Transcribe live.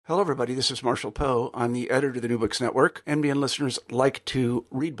Hello, everybody. This is Marshall Poe. I'm the editor of the New Books Network. NBN listeners like to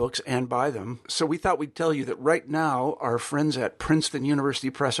read books and buy them. So we thought we'd tell you that right now, our friends at Princeton University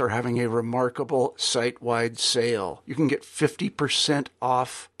Press are having a remarkable site-wide sale. You can get 50%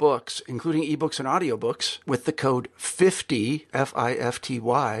 off books, including ebooks and audiobooks, with the code 50,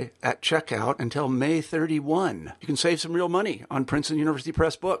 F-I-F-T-Y, at checkout until May 31. You can save some real money on Princeton University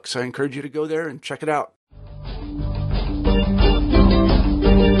Press books. I encourage you to go there and check it out.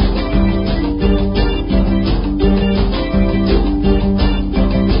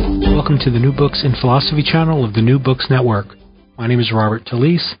 Welcome to the New Books in Philosophy channel of the New Books Network. My name is Robert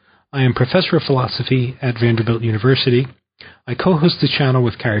Talisse. I am professor of philosophy at Vanderbilt University. I co-host the channel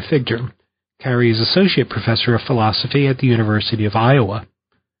with Carrie Figdor. Carrie is associate professor of philosophy at the University of Iowa.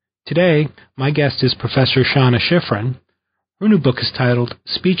 Today, my guest is Professor Shana Shifrin. Her new book is titled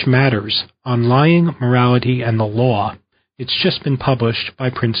Speech Matters: On Lying, Morality, and the Law. It's just been published by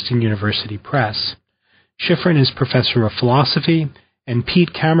Princeton University Press. Shifrin is professor of philosophy and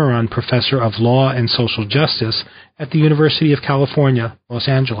Pete Cameron Professor of Law and Social Justice at the University of California, Los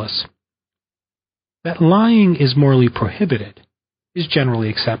Angeles. That lying is morally prohibited is generally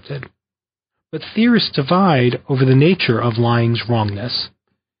accepted, but theorists divide over the nature of lying's wrongness,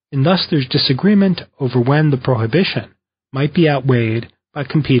 and thus there's disagreement over when the prohibition might be outweighed by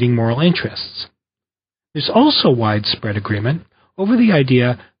competing moral interests. There's also widespread agreement over the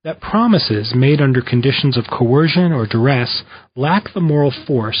idea that promises made under conditions of coercion or duress lack the moral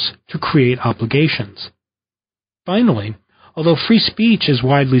force to create obligations. Finally, although free speech is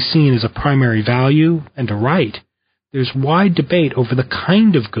widely seen as a primary value and a right, there's wide debate over the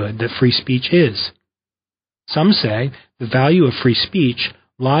kind of good that free speech is. Some say the value of free speech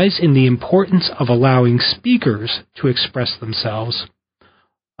lies in the importance of allowing speakers to express themselves.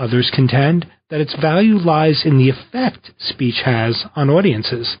 Others contend that its value lies in the effect speech has on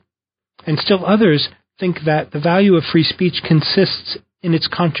audiences. And still others think that the value of free speech consists in its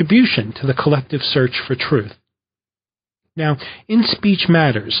contribution to the collective search for truth. Now, in Speech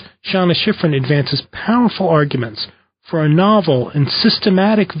Matters, Shana Shifrin advances powerful arguments for a novel and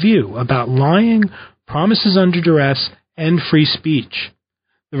systematic view about lying, promises under duress, and free speech.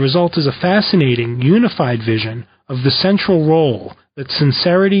 The result is a fascinating, unified vision of the central role that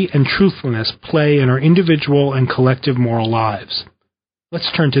sincerity and truthfulness play in our individual and collective moral lives.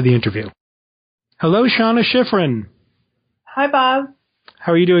 Let's turn to the interview. Hello, Shana Shifrin. Hi, Bob.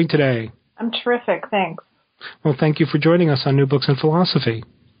 How are you doing today? I'm terrific, thanks. Well, thank you for joining us on New Books in Philosophy.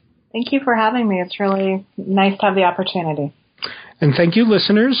 Thank you for having me. It's really nice to have the opportunity. And thank you,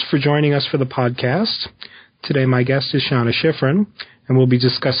 listeners, for joining us for the podcast. Today, my guest is Shana Shifrin, and we'll be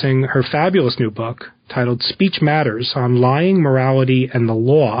discussing her fabulous new book titled Speech Matters: On Lying, Morality, and the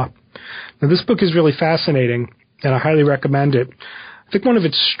Law. Now, this book is really fascinating, and I highly recommend it. I think one of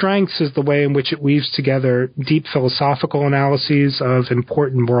its strengths is the way in which it weaves together deep philosophical analyses of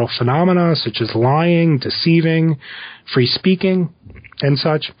important moral phenomena, such as lying, deceiving, free speaking, and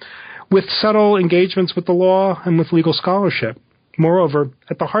such, with subtle engagements with the law and with legal scholarship. Moreover,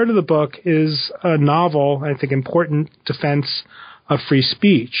 at the heart of the book is a novel, I think, important defense of free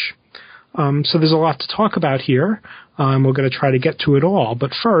speech. So there's a lot to talk about here, and we're going to try to get to it all.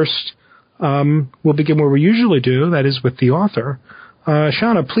 But first, we'll begin where we usually do, that is with the author.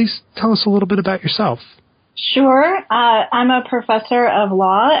 Shana, please tell us a little bit about yourself. Sure. I'm a professor of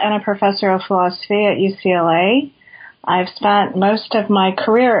law and a professor of philosophy at UCLA. I've spent most of my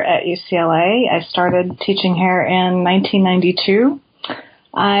career at UCLA. I started teaching here in 1992.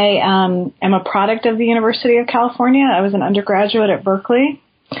 I am a product of the University of California. I was an undergraduate at Berkeley,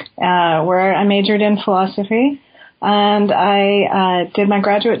 where I majored in philosophy. And I did my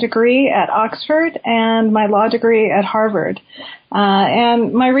graduate degree at Oxford and my law degree at Harvard.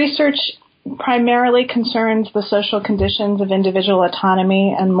 And my research primarily concerns the social conditions of individual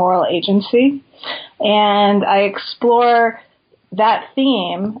autonomy and moral agency. And I explore that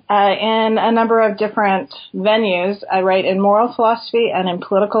theme in a number of different venues. I write in moral philosophy and in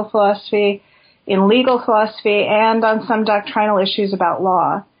political philosophy, in legal philosophy, and on some doctrinal issues about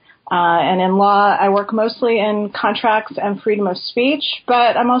law. And in law, I work mostly in contracts and freedom of speech,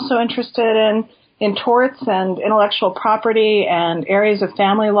 but I'm also interested in torts and intellectual property and areas of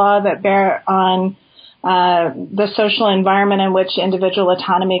family law that bear on the social environment in which individual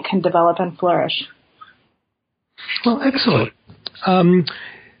autonomy can develop and flourish. Well, excellent.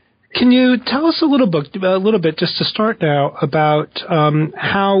 Can you tell us a little bit, just to start now, about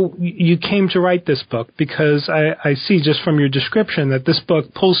how you came to write this book? Because I see just from your description that this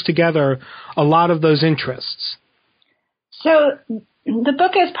book pulls together a lot of those interests. So The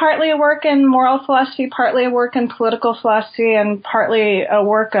book is partly a work in moral philosophy, partly a work in political philosophy, and partly a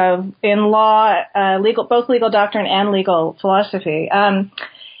work in law, both legal doctrine and legal philosophy. And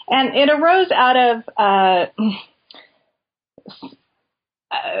it arose out of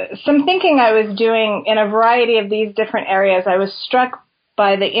some thinking I was doing in a variety of these different areas. I was struck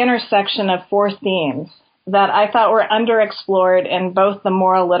by the intersection of four themes that I thought were underexplored in both the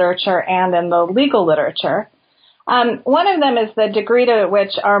moral literature and in the legal literature. One of them is the degree to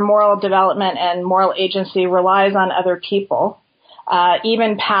which our moral development and moral agency relies on other people,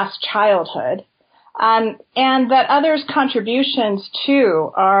 even past childhood, and that others' contributions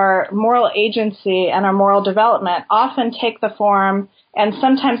to our moral agency and our moral development often take the form and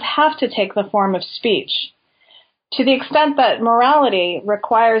sometimes have to take the form of speech. To the extent that morality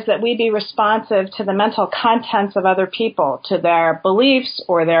requires that we be responsive to the mental contents of other people, to their beliefs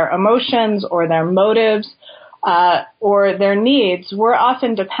or their emotions or their motives, or their needs, we're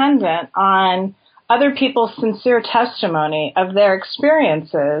often dependent on other people's sincere testimony of their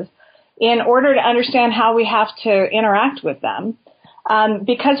experiences in order to understand how we have to interact with them.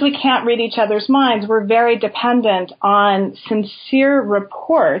 Because we can't read each other's minds, we're very dependent on sincere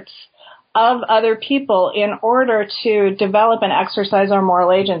reports of other people in order to develop and exercise our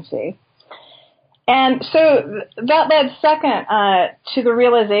moral agency. And so that led second to the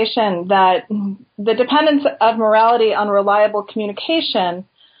realization that the dependence of morality on reliable communication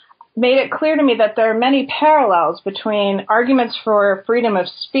made it clear to me that there are many parallels between arguments for freedom of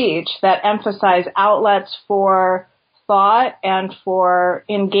speech that emphasize outlets for thought and for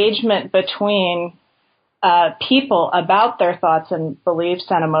engagement between people about their thoughts and beliefs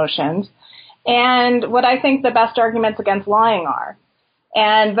and emotions, and what I think the best arguments against lying are.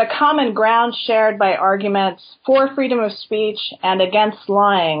 And the common ground shared by arguments for freedom of speech and against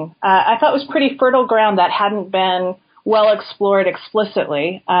lying, I thought was pretty fertile ground that hadn't been well explored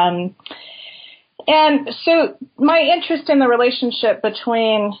explicitly. And so my interest in the relationship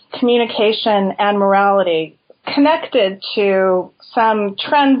between communication and morality connected to some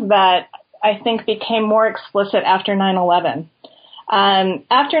trends that I think became more explicit after 9/11.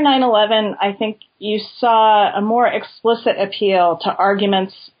 After 9/11, I think you saw a more explicit appeal to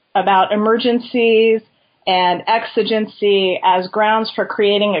arguments about emergencies and exigency as grounds for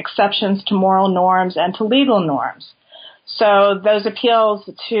creating exceptions to moral norms and to legal norms. So those appeals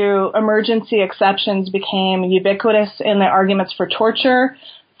to emergency exceptions became ubiquitous in the arguments for torture,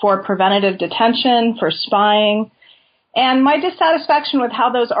 for preventative detention, for spying. And my dissatisfaction with how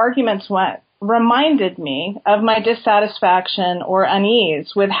those arguments went reminded me of my dissatisfaction or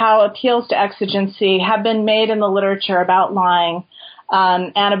unease with how appeals to exigency have been made in the literature about lying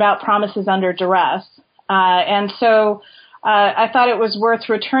and about promises under duress. And so I thought it was worth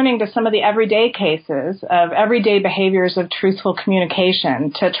returning to some of the everyday cases of everyday behaviors of truthful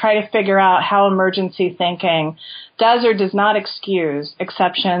communication to try to figure out how emergency thinking does or does not excuse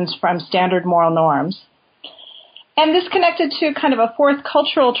exceptions from standard moral norms. And this connected to kind of a fourth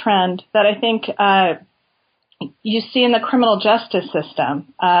cultural trend that I think you see in the criminal justice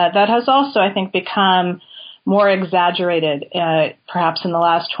system that has also, I think, become more exaggerated perhaps in the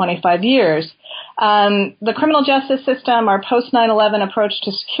last 25 years. The criminal justice system, our post-9/11 approach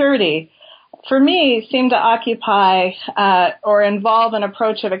to security, for me, seemed to occupy or involve an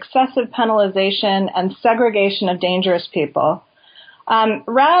approach of excessive penalization and segregation of dangerous people.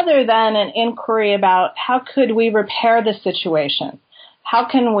 Rather than an inquiry about how could we repair the situation, how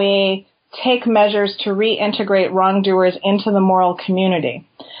can we take measures to reintegrate wrongdoers into the moral community.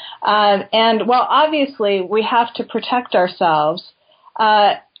 And while obviously we have to protect ourselves,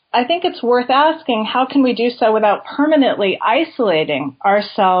 I think it's worth asking how can we do so without permanently isolating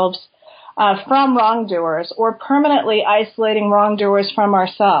ourselves from wrongdoers or permanently isolating wrongdoers from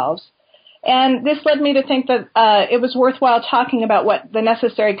ourselves. And this led me to think that it was worthwhile talking about what the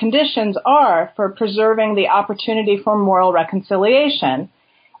necessary conditions are for preserving the opportunity for moral reconciliation.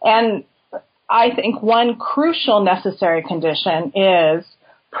 And I think one crucial necessary condition is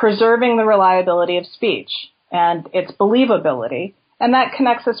preserving the reliability of speech and its believability. And that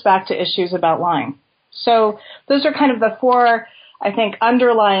connects us back to issues about lying. So those are kind of the four, I think,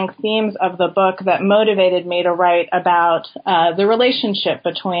 underlying themes of the book that motivated me to write about the relationship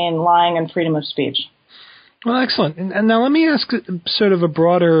between lying and freedom of speech. Well, excellent. And now let me ask sort of a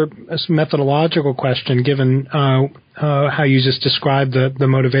broader methodological question, given how you just described the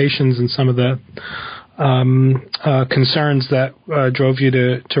motivations and some of the concerns that drove you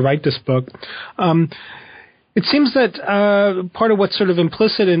to write this book. It seems that part of what's sort of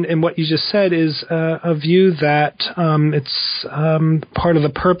implicit in what you just said is a view that it's part of the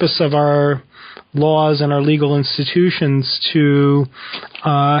purpose of our laws and our legal institutions to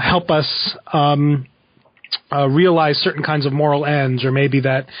help us realize certain kinds of moral ends, or maybe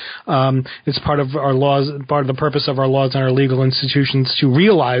that it's part of our laws, part of the purpose of our laws and our legal institutions to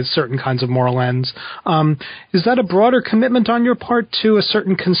realize certain kinds of moral ends. Is that a broader commitment on your part to a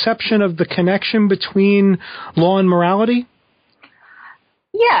certain conception of the connection between law and morality?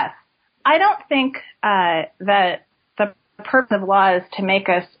 Yes. I don't think that the purpose of law is to make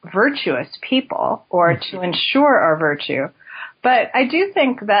us virtuous people or to ensure our virtue. But I do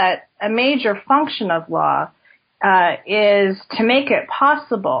think that a major function of law is to make it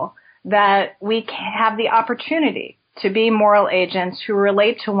possible that we can have the opportunity to be moral agents who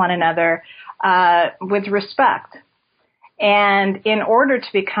relate to one another with respect. And in order to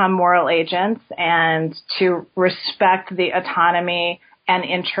become moral agents and to respect the autonomy and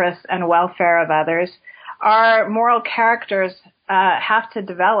interests and welfare of others, our moral characters have to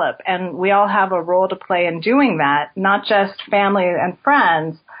develop, and we all have a role to play in doing that, not just family and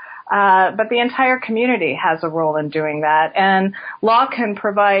friends, but the entire community has a role in doing that. And law can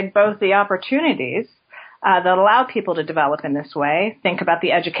provide both the opportunities that allow people to develop in this way. Think about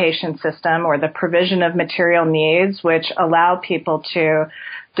the education system or the provision of material needs, which allow people to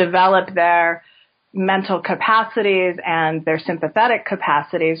develop their mental capacities and their sympathetic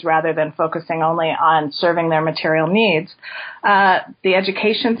capacities rather than focusing only on serving their material needs. The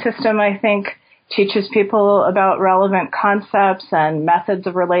education system, I think, teaches people about relevant concepts and methods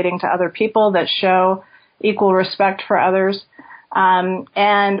of relating to other people that show equal respect for others,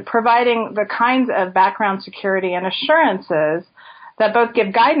 and providing the kinds of background security and assurances that both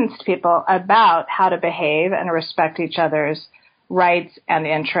give guidance to people about how to behave and respect each other's rights and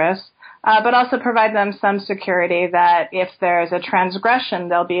interests, but also provide them some security that if there's a transgression,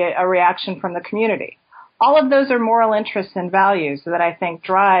 there'll be a reaction from the community. All of those are moral interests and values that I think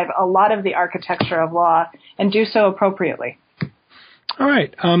drive a lot of the architecture of law and do so appropriately. All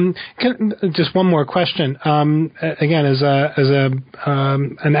right. Just one more question. Again, as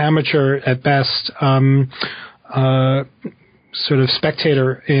an amateur at best, sort of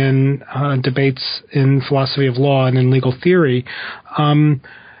spectator in debates in philosophy of law and in legal theory,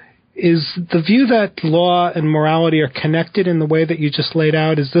 is the view that law and morality are connected in the way that you just laid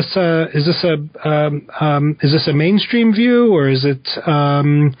out? Is this a mainstream view, or is it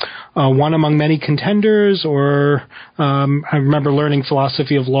one among many contenders? Or I remember learning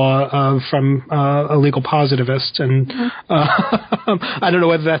philosophy of law from a legal positivist, and I don't know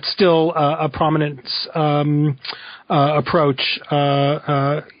whether that's still a prominent approach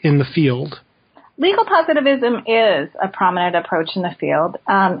in the field. Legal positivism is a prominent approach in the field,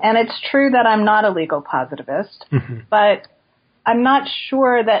 and it's true that I'm not a legal positivist, but I'm not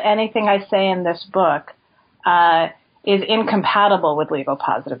sure that anything I say in this book is incompatible with legal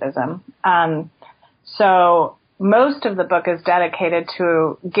positivism. So most of the book is dedicated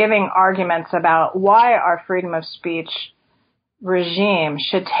to giving arguments about why our freedom of speech regime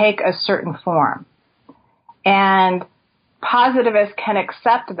should take a certain form. And positivists can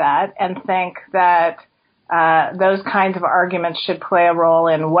accept that and think that those kinds of arguments should play a role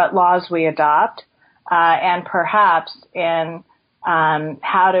in what laws we adopt, and perhaps in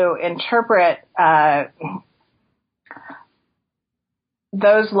how to interpret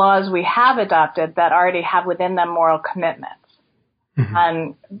those laws we have adopted that already have within them moral commitments.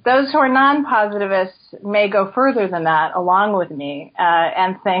 Those who are non-positivists may go further than that, along with me,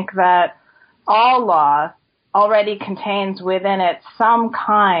 and think that all law already contains within it some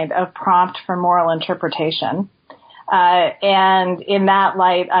kind of prompt for moral interpretation. And in that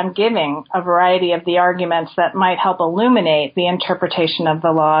light, I'm giving a variety of the arguments that might help illuminate the interpretation of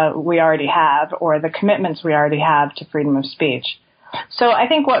the law we already have or the commitments we already have to freedom of speech. So I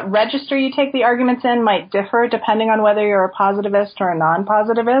think what register you take the arguments in might differ depending on whether you're a positivist or a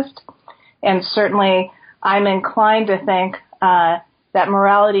non-positivist. And certainly I'm inclined to think that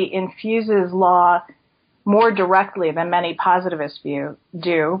morality infuses law more directly than many positivists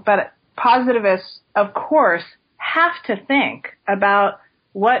do. But positivists, of course, have to think about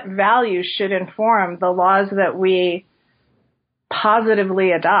what values should inform the laws that we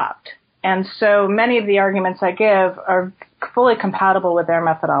positively adopt. And so many of the arguments I give are fully compatible with their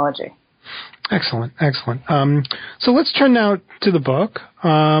methodology. Excellent. So let's turn now to the book.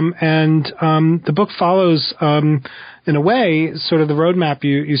 And the book follows, in a way, sort of the roadmap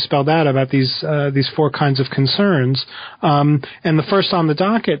you spelled out about these four kinds of concerns. And the first on the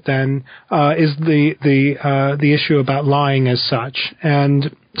docket then is the issue about lying as such.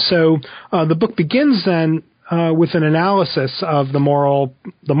 And so the book begins then with an analysis of the moral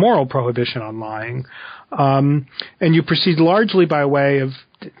prohibition on lying. And you proceed largely by way of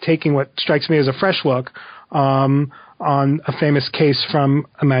taking what strikes me as a fresh look on a famous case from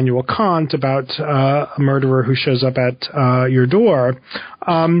Immanuel Kant about a murderer who shows up at your door.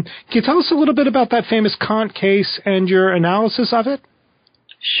 Can you tell us a little bit about that famous Kant case and your analysis of it?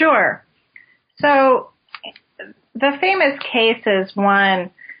 Sure. So the famous case is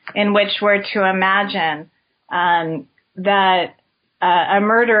one in which we're to imagine that a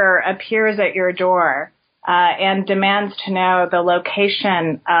murderer appears at your door and demands to know the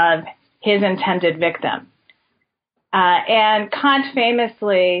location of his intended victim. And Kant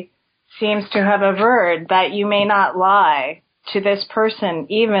famously seems to have averred that you may not lie to this person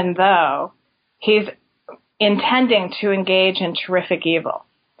even though he's intending to engage in terrific evil.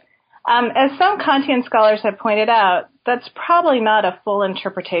 As some Kantian scholars have pointed out, that's probably not a full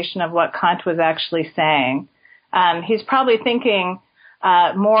interpretation of what Kant was actually saying. He's probably thinking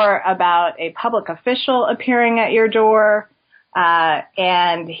more about a public official appearing at your door,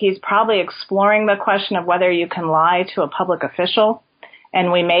 and he's probably exploring the question of whether you can lie to a public official.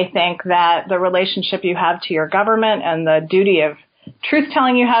 And we may think that the relationship you have to your government and the duty of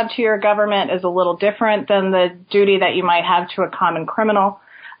truth-telling you have to your government is a little different than the duty that you might have to a common criminal.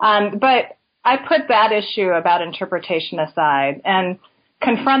 But I put that issue about interpretation aside and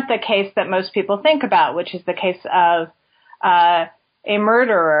confront the case that most people think about, which is the case of a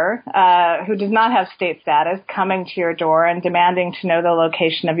murderer who does not have state status coming to your door and demanding to know the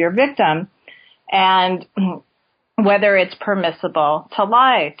location of your victim and whether it's permissible to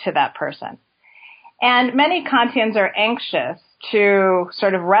lie to that person. And many Kantians are anxious to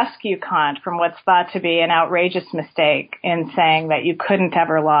sort of rescue Kant from what's thought to be an outrageous mistake in saying that you couldn't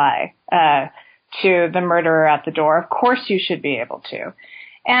ever lie to the murderer at the door. Of course you should be able to.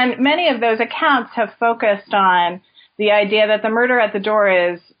 And many of those accounts have focused on the idea that the murder at the door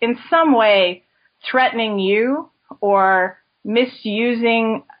is in some way threatening you or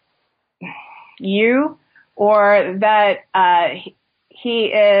misusing you, or that he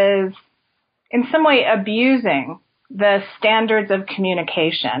is in some way abusing the standards of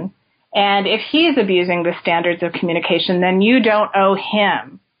communication. And if he's abusing the standards of communication, then you don't owe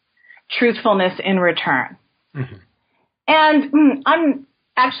him truthfulness in return. Mm-hmm. And I'm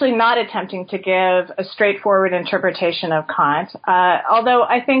actually not attempting to give a straightforward interpretation of Kant, although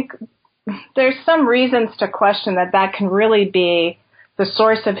I think there's some reasons to question that can really be the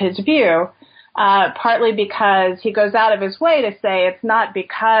source of his view, partly because he goes out of his way to say it's not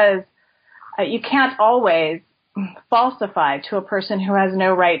because you can't always falsify to a person who has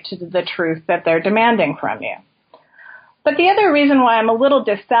no right to the truth that they're demanding from you. But the other reason why I'm a little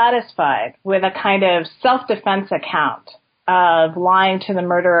dissatisfied with a kind of self-defense account of lying to the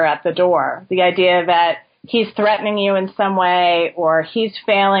murderer at the door, the idea that he's threatening you in some way or he's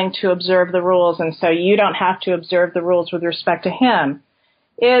failing to observe the rules and so you don't have to observe the rules with respect to him,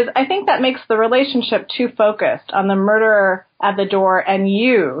 is I think that makes the relationship too focused on the murderer at the door and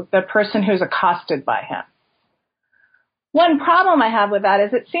you, the person who's accosted by him. One problem I have with that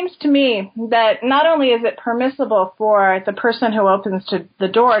is it seems to me that not only is it permissible for the person who opens to the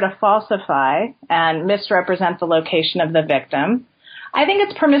door to falsify and misrepresent the location of the victim, I think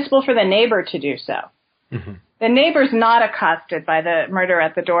it's permissible for the neighbor to do so. Mm-hmm. The neighbor's not accosted by the murderer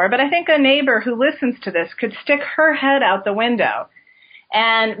at the door, but I think a neighbor who listens to this could stick her head out the window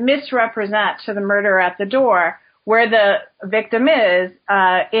and misrepresent to the murderer at the door where the victim is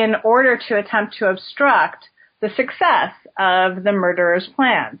in order to attempt to obstruct the success of the murderer's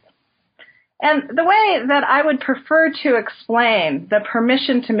plans. And the way that I would prefer to explain the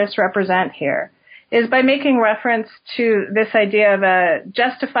permission to misrepresent here is by making reference to this idea of a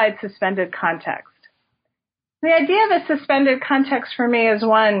justified suspended context. The idea of a suspended context for me is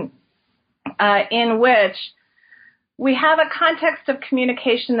one in which we have a context of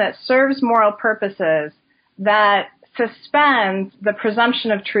communication that serves moral purposes that suspends the presumption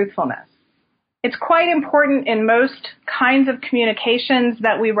of truthfulness. It's quite important in most kinds of communications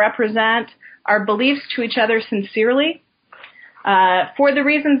that we represent our beliefs to each other sincerely. For the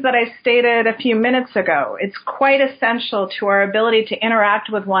reasons that I stated a few minutes ago, it's quite essential to our ability to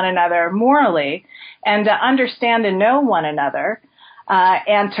interact with one another morally and to understand and know one another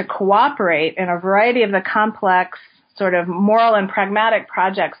and to cooperate in a variety of the complex sort of moral and pragmatic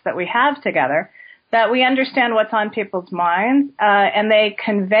projects that we have together, that we understand what's on people's minds and they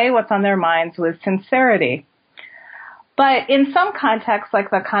convey what's on their minds with sincerity. But in some contexts, like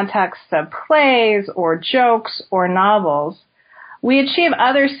the context of plays or jokes or novels, we achieve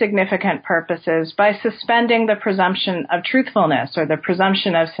other significant purposes by suspending the presumption of truthfulness or the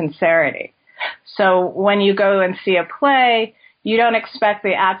presumption of sincerity. So when you go and see a play, you don't expect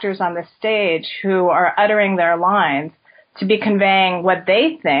the actors on the stage who are uttering their lines to be conveying what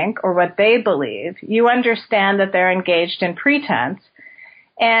they think or what they believe. You understand that they're engaged in pretense.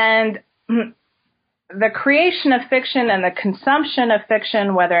 And the creation of fiction and the consumption of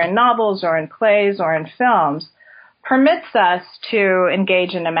fiction, whether in novels or in plays or in films, permits us to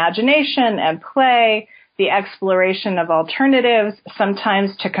engage in imagination and play, the exploration of alternatives,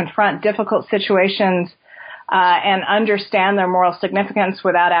 sometimes to confront difficult situations and understand their moral significance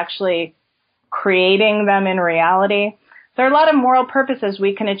without actually creating them in reality. There are a lot of moral purposes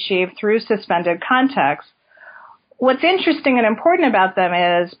we can achieve through suspended context. What's interesting and important about them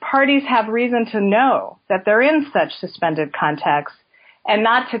is parties have reason to know that they're in such suspended context and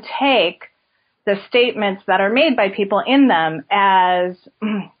not to take the statements that are made by people in them as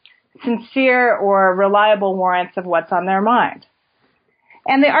sincere or reliable warrants of what's on their mind.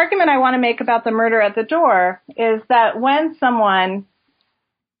 And the argument I want to make about the murder at the door is that when someone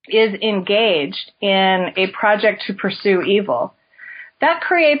is engaged in a project to pursue evil, that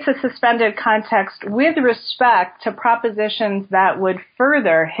creates a suspended context with respect to propositions that would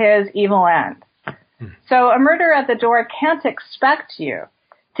further his evil end. So a murderer at the door can't expect you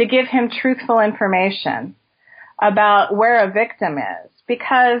to give him truthful information about where a victim is,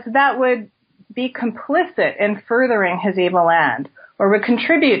 because that would be complicit in furthering his evil end or would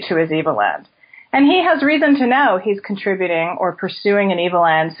contribute to his evil end. And he has reason to know he's contributing or pursuing an evil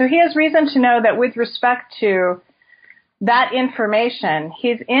end. So he has reason to know that with respect to that information,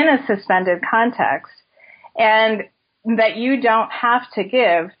 he's in a suspended context and that you don't have to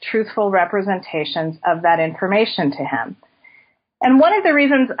give truthful representations of that information to him. And one of the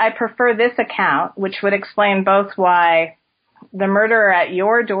reasons I prefer this account, which would explain both why the murderer at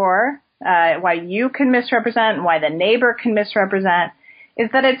your door, why you can misrepresent and why the neighbor can misrepresent, is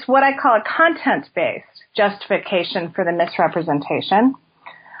that it's what I call a content-based justification for the misrepresentation.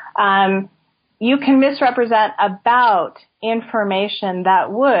 You can misrepresent about information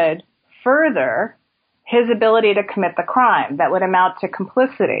that would further his ability to commit the crime, that would amount to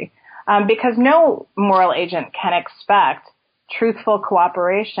complicity, because no moral agent can expect truthful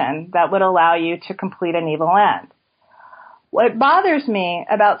cooperation that would allow you to complete an evil end. What bothers me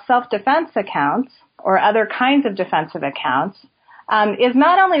about self-defense accounts or other kinds of defensive accounts is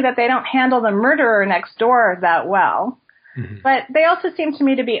not only that they don't handle the murderer next door that well, but they also seem to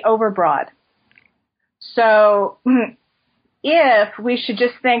me to be overbroad. So if we should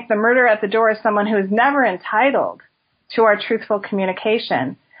just think the murderer at the door is someone who is never entitled to our truthful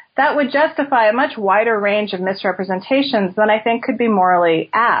communication, that would justify a much wider range of misrepresentations than I think could be morally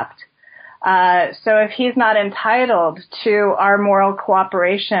apt. So if he's not entitled to our moral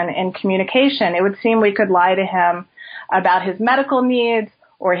cooperation in communication, it would seem we could lie to him about his medical needs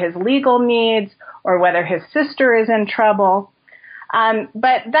or his legal needs or whether his sister is in trouble.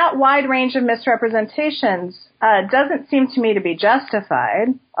 But that wide range of misrepresentations doesn't seem to me to be justified,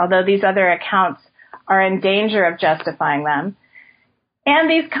 although these other accounts are in danger of justifying them. And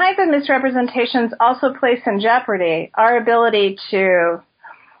these kinds of misrepresentations also place in jeopardy our ability to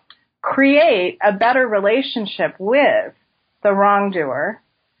create a better relationship with the wrongdoer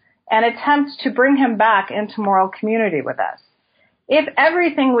and attempt to bring him back into moral community with us. If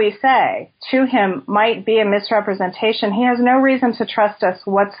everything we say to him might be a misrepresentation, he has no reason to trust us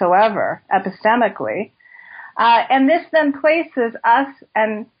whatsoever, epistemically. And this then places us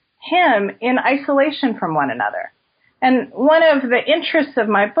and him in isolation from one another. And one of the interests of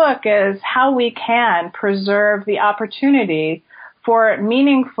my book is how we can preserve the opportunity for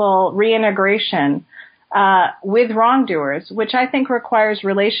meaningful reintegration with wrongdoers, which I think requires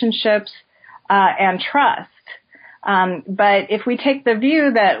relationships and trust. But if we take the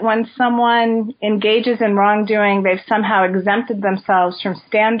view that when someone engages in wrongdoing, they've somehow exempted themselves from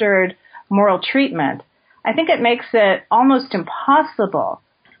standard moral treatment, I think it makes it almost impossible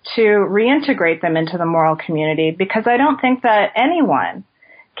to reintegrate them into the moral community, because I don't think that anyone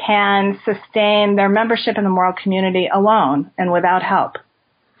can sustain their membership in the moral community alone and without help.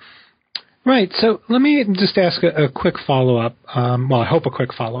 Right. So let me just ask a quick follow-up, I hope a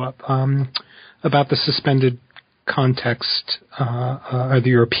quick follow-up, about the suspended context, or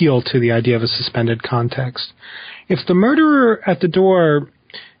your appeal to the idea of a suspended context. If the murderer at the door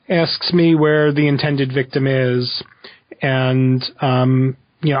asks me where the intended victim is, and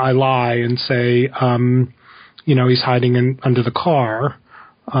I lie and say, he's hiding under the car,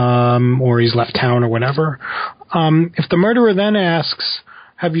 or he's left town or whatever. If the murderer then asks,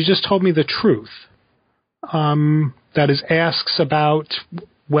 have you just told me the truth? That is, asks about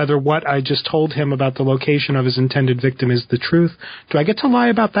whether what I just told him about the location of his intended victim is the truth. Do I get to lie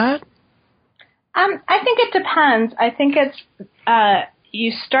about that? I think it depends. I think it's,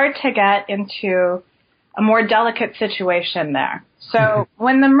 you start to get into a more delicate situation there. So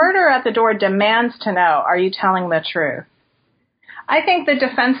when the murderer at the door demands to know, are you telling the truth? I think the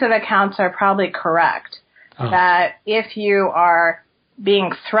defensive accounts are probably correct. That if you are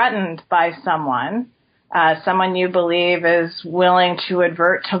being threatened by someone you believe is willing to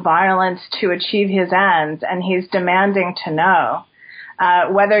advert to violence to achieve his ends, and he's demanding to know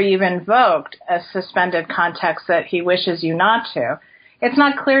whether you've invoked a suspended context that he wishes you not to, it's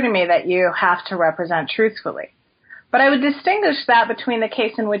not clear to me that you have to represent truthfully. But I would distinguish that between the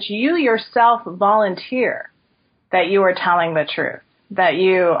case in which you yourself volunteer that you are telling the truth, that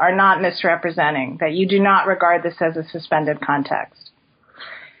you are not misrepresenting, that you do not regard this as a suspended context.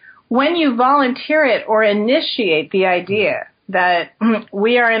 When you volunteer it or initiate the idea that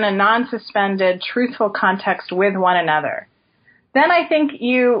we are in a non-suspended, truthful context with one another, then I think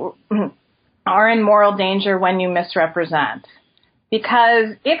you are in moral danger when you misrepresent.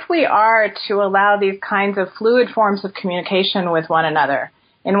 Because if we are to allow these kinds of fluid forms of communication with one another,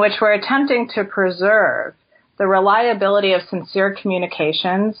 in which we're attempting to preserve the reliability of sincere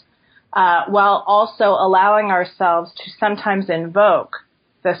communications, while also allowing ourselves to sometimes invoke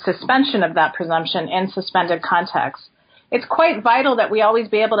the suspension of that presumption in suspended context, it's quite vital that we always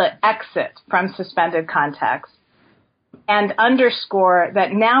be able to exit from suspended context and underscore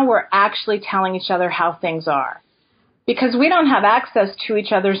that now we're actually telling each other how things are. Because we don't have access to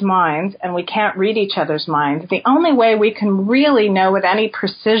each other's minds and we can't read each other's minds, the only way we can really know with any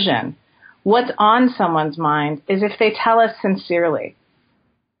precision what's on someone's mind is if they tell us sincerely.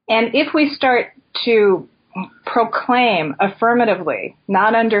 And if we start to proclaim affirmatively,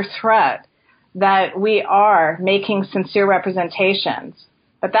 not under threat, that we are making sincere representations,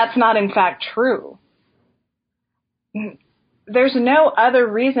 but that's not in fact true, there's no other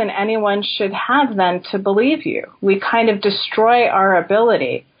reason anyone should have then to believe you. We kind of destroy our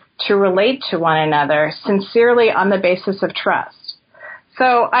ability to relate to one another sincerely on the basis of trust. So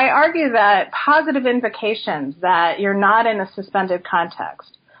I argue that positive invocations that you're not in a suspended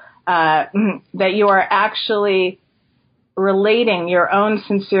context, that you are actually relating your own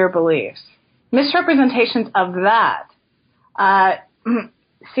sincere beliefs, misrepresentations of that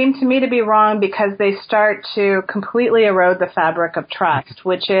seem to me to be wrong because they start to completely erode the fabric of trust,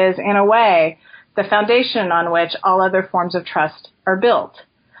 which is, in a way, the foundation on which all other forms of trust are built.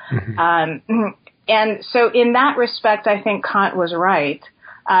 And so in that respect, I think Kant was right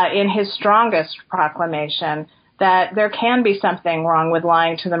in his strongest proclamation that there can be something wrong with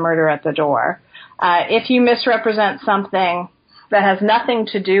lying to the murderer at the door. If you misrepresent something that has nothing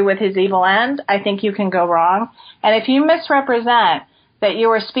to do with his evil end, I think you can go wrong. And if you misrepresent that you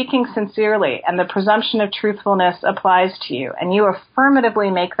are speaking sincerely and the presumption of truthfulness applies to you, and you affirmatively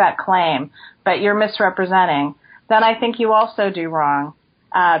make that claim, but you're misrepresenting, then I think you also do wrong,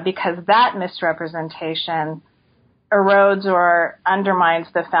 because that misrepresentation erodes or undermines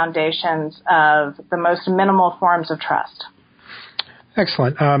the foundations of the most minimal forms of trust.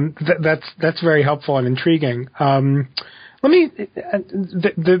 Excellent. That's very helpful and intriguing. I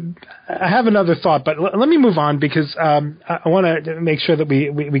have another thought, but let me move on because I want to make sure that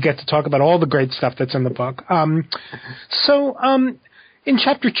we get to talk about all the great stuff that's in the book. So in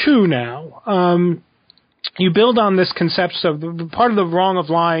chapter 2 now, you build on this concept. So part of the wrong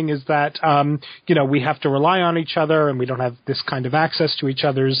of lying is that we have to rely on each other, and we don't have this kind of access to each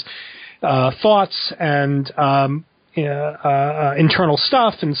other's thoughts and internal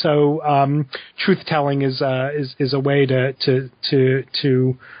stuff, and so truth telling is a way to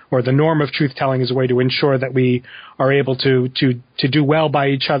or the norm of truth telling is a way to ensure that we are able to do well by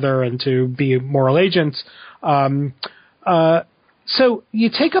each other and to be moral agents. So you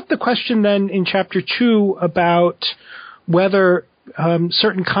take up the question then in chapter 2 about whether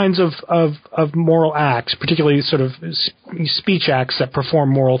certain kinds of moral acts, particularly sort of speech acts that perform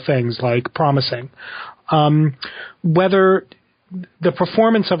moral things like promising, whether the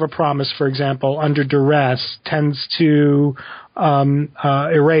performance of a promise, for example, under duress tends to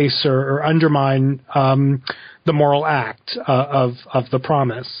erase or undermine the moral act of the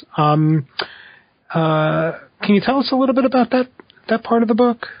promise. Can you tell us a little bit about that part of the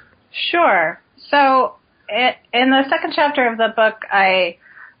book? Sure. So in the second chapter of the book, I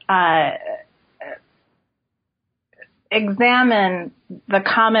examine the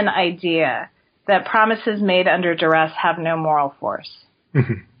common idea that promises made under duress have no moral force.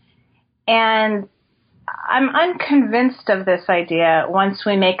 Mm-hmm. And I'm unconvinced of this idea once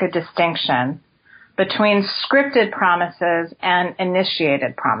we make a distinction between scripted promises and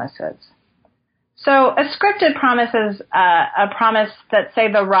initiated promises. So a scripted promise is a promise that,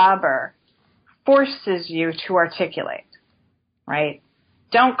 say, the robber forces you to articulate, right?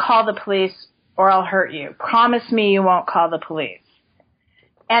 Don't call the police or I'll hurt you. Promise me you won't call the police.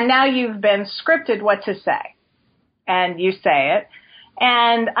 And now you've been scripted what to say. And you say it.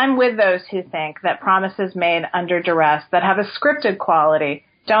 And I'm with those who think that promises made under duress that have a scripted quality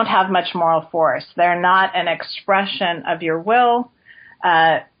don't have much moral force. They're not an expression of your will,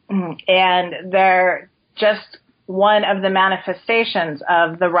 and they're just one of the manifestations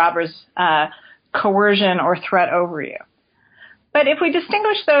of the robber's coercion or threat over you. But if we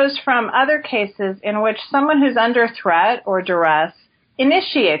distinguish those from other cases in which someone who's under threat or duress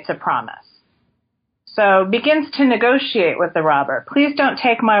initiates a promise, so begins to negotiate with the robber, please don't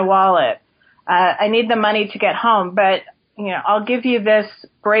take my wallet, I need the money to get home, but I'll give you this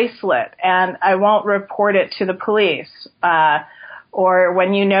bracelet and I won't report it to the police, or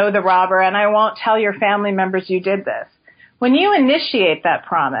when you know the robber, and I won't tell your family members you did this. When you initiate that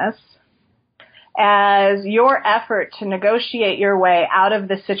promise as your effort to negotiate your way out of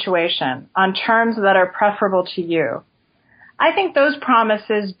the situation on terms that are preferable to you, I think those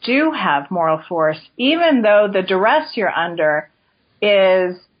promises do have moral force, even though the duress you're under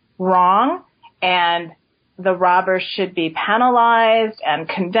is wrong and the robber should be penalized and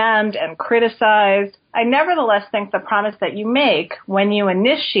condemned and criticized. I nevertheless think the promise that you make when you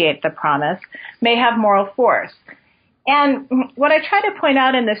initiate the promise may have moral force. And what I try to point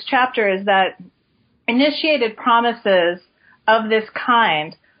out in this chapter is that initiated promises of this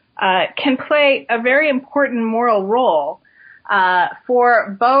kind can play a very important moral role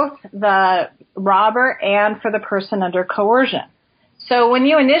for both the robber and for the person under coercion. So when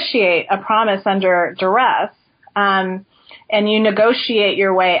you initiate a promise under duress, and you negotiate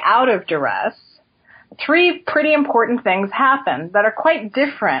your way out of duress, three pretty important things happen that are quite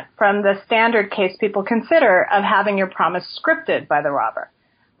different from the standard case people consider of having your promise scripted by the robber.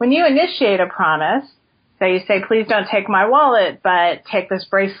 When you initiate a promise, so you say, please don't take my wallet, but take this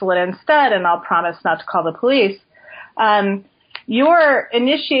bracelet instead, and I'll promise not to call the police. Your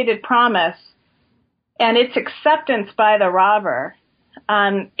initiated promise and its acceptance by the robber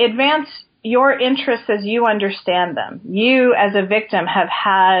advance your interests as you understand them. You, as a victim, have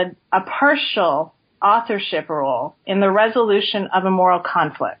had a partial authorship role in the resolution of a moral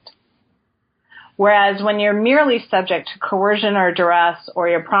conflict. Whereas when you're merely subject to coercion or duress or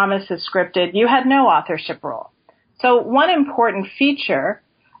your promise is scripted, you had no authorship role. So one important feature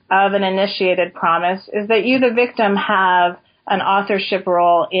of an initiated promise is that you, the victim, have an authorship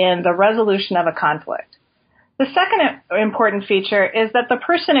role in the resolution of a conflict. The second important feature is that the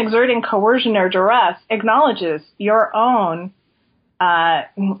person exerting coercion or duress acknowledges your own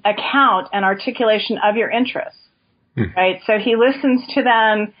account and articulation of your interests, right? So he listens to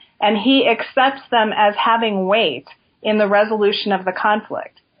them and he accepts them as having weight in the resolution of the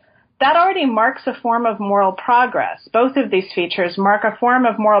conflict. That already marks a form of moral progress. Both of these features mark a form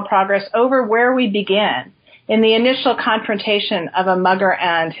of moral progress over where we begin in the initial confrontation of a mugger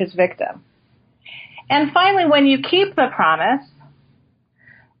and his victim. And finally, when you keep the promise,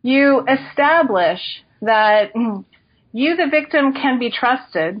 you establish that you, the victim, can be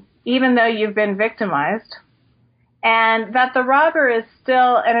trusted, even though you've been victimized, and that the robber is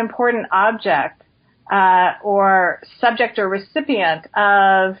still an important object or subject or recipient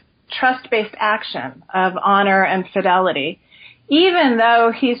of trust-based action, of honor and fidelity, even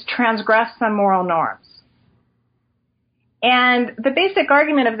though he's transgressed some moral norms. And the basic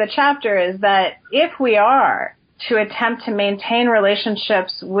argument of the chapter is that if we are to attempt to maintain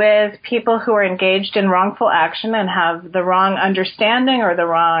relationships with people who are engaged in wrongful action and have the wrong understanding or the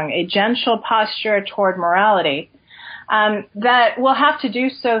wrong agential posture toward morality, that we'll have to do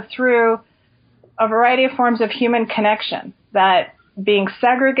so through a variety of forms of human connection, that being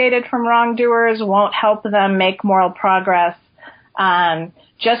segregated from wrongdoers won't help them make moral progress.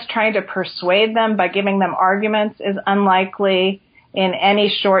 Just trying to persuade them by giving them arguments is unlikely in any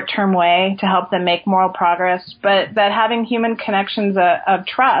short-term way to help them make moral progress, but that having human connections of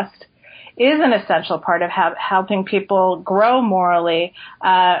trust is an essential part of helping people grow morally,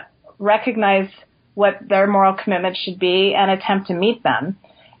 recognize what their moral commitments should be, and attempt to meet them.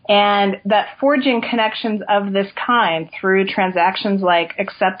 And that forging connections of this kind through transactions like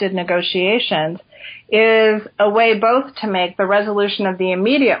accepted negotiations is a way both to make the resolution of the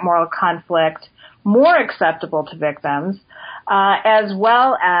immediate moral conflict more acceptable to victims, as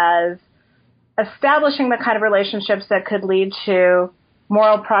well as establishing the kind of relationships that could lead to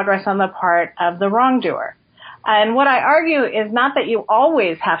moral progress on the part of the wrongdoer. And what I argue is not that you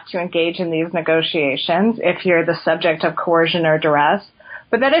always have to engage in these negotiations if you're the subject of coercion or duress,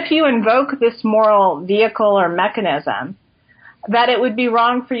 but that if you invoke this moral vehicle or mechanism, that it would be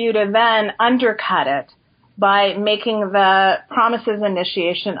wrong for you to then undercut it by making the promise's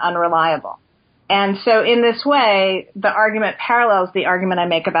initiation unreliable. And so in this way, the argument parallels the argument I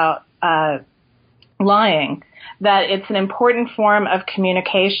make about lying, that it's an important form of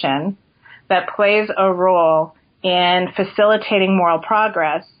communication that plays a role in facilitating moral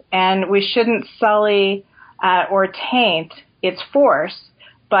progress, and we shouldn't sully or taint its force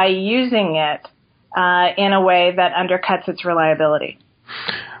by using it in a way that undercuts its reliability.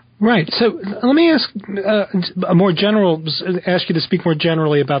 Right. So let me ask ask you to speak more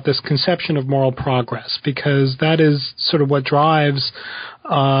generally about this conception of moral progress, because that is sort of what drives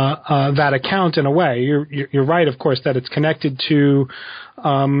that account in a way. You're right, of course, that it's connected to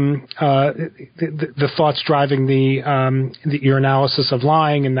the thoughts driving your analysis of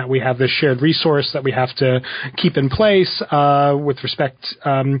lying, and that we have this shared resource that we have to keep in place with respect,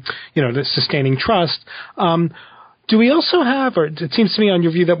 to sustaining trust. Do we also have, or it seems to me on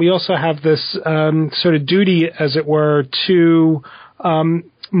your view that we also have this sort of duty, as it were, to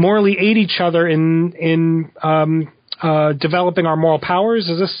morally aid each other in developing our moral powers?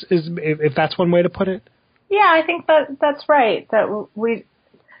 If that's one way to put it? Yeah, I think that's right. That we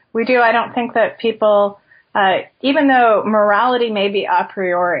do. I don't think that people, even though morality may be a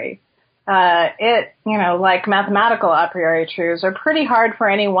priori, like mathematical a priori truths are pretty hard for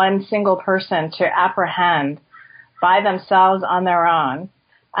any one single person to apprehend by themselves on their own.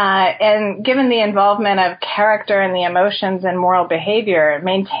 And given the involvement of character and the emotions in moral behavior,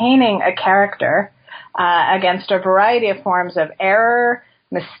 maintaining a character against a variety of forms of error,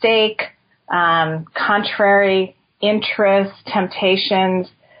 mistake, contrary interests, temptations,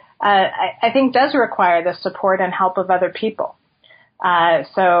 I think does require the support and help of other people.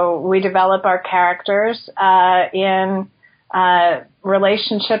 So we develop our characters in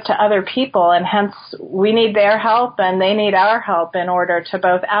relationship to other people, and hence we need their help and they need our help in order to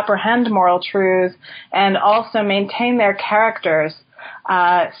both apprehend moral truths and also maintain their characters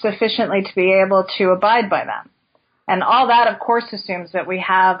sufficiently to be able to abide by them. And all that, of course, assumes that we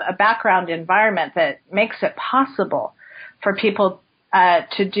have a background environment that makes it possible for people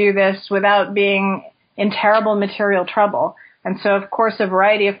to do this without being in terrible material trouble. And so, of course, a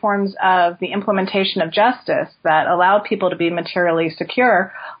variety of forms of the implementation of justice that allow people to be materially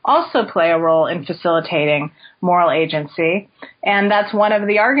secure also play a role in facilitating moral agency. And that's one of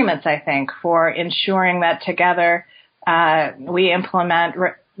the arguments, I think, for ensuring that together we implement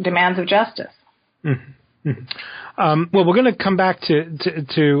demands of justice. Mm-hmm. Mm-hmm. Well, we're going to come back to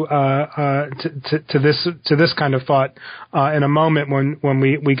this kind of thought in a moment when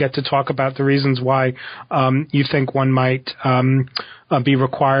we get to talk about the reasons why you think one might be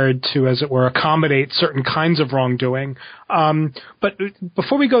required to, as it were, accommodate certain kinds of wrongdoing. But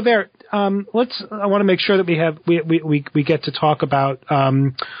before we go there, I want to make sure that we get to talk about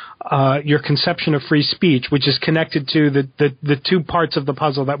your conception of free speech, which is connected to the two parts of the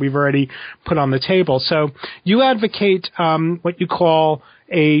puzzle that we've already put on the table. So you advocate what you call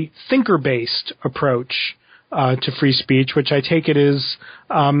a thinker-based approach to free speech, which I take it is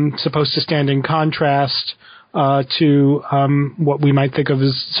supposed to stand in contrast to what we might think of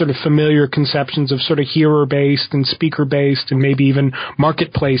as sort of familiar conceptions of sort of hearer-based and speaker-based and maybe even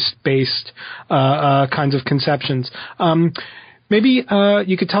marketplace-based kinds of conceptions. Maybe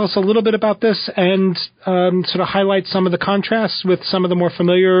you could tell us a little bit about this and sort of highlight some of the contrasts with some of the more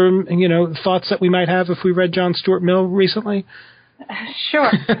familiar, thoughts that we might have if we read John Stuart Mill recently.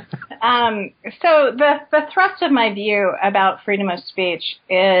 Sure. So the thrust of my view about freedom of speech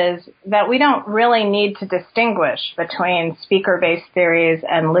is that we don't really need to distinguish between speaker-based theories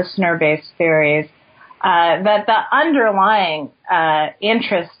and listener-based theories, that the underlying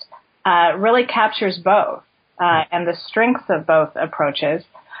interest really captures both. And the strengths of both approaches,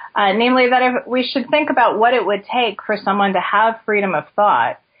 namely that if we should think about what it would take for someone to have freedom of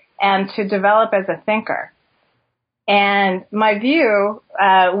thought and to develop as a thinker. And my view,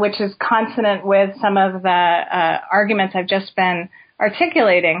 which is consonant with some of the arguments I've just been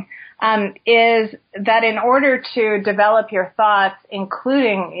articulating, is that in order to develop your thoughts,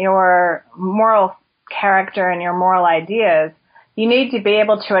 including your moral character and your moral ideas, you need to be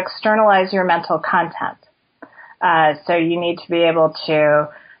able to externalize your mental content. So you need to be able to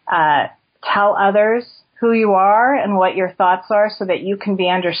tell others who you are and what your thoughts are so that you can be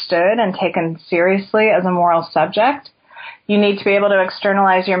understood and taken seriously as a moral subject. You need to be able to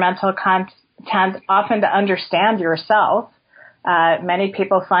externalize your mental content, often to understand yourself. Many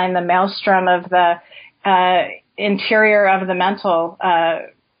people find the maelstrom of the interior of the mental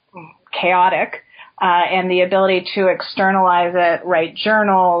chaotic, and the ability to externalize it, write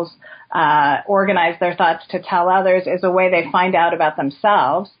journals, organize their thoughts to tell others is a way they find out about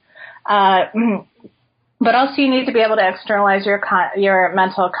themselves. But also you need to be able to externalize your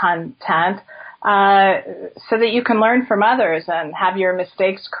mental content so that you can learn from others and have your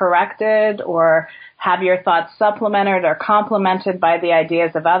mistakes corrected or have your thoughts supplemented or complemented by the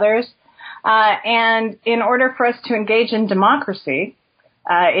ideas of others. And in order for us to engage in democracy,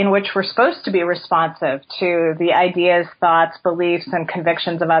 in which we're supposed to be responsive to the ideas, thoughts, beliefs, and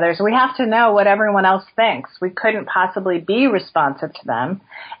convictions of others, we have to know what everyone else thinks. We couldn't possibly be responsive to them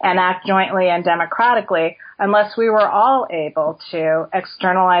and act jointly and democratically unless we were all able to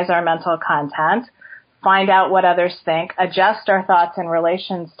externalize our mental content, find out what others think, adjust our thoughts and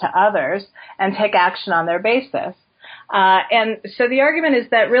relations to others, and take action on their basis. And so the argument is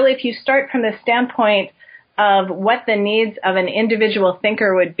that really if you start from the standpoint of what the needs of an individual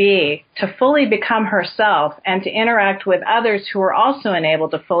thinker would be to fully become herself and to interact with others who are also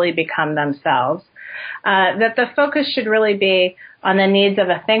enabled to fully become themselves, that the focus should really be on the needs of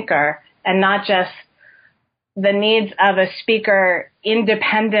a thinker and not just the needs of a speaker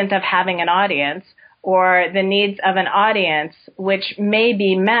independent of having an audience, or the needs of an audience which may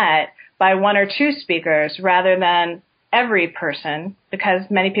be met by one or two speakers rather than every person, because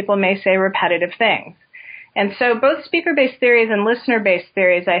many people may say repetitive things. And so both speaker-based theories and listener-based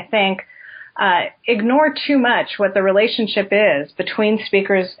theories, I think, ignore too much what the relationship is between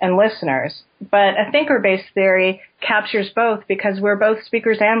speakers and listeners. But a thinker-based theory captures both because we're both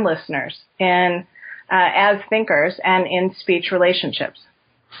speakers and listeners as thinkers and in speech relationships.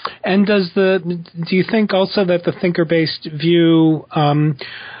 And do you think also that the thinker-based view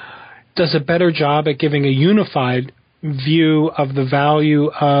does a better job at giving a unified view of the value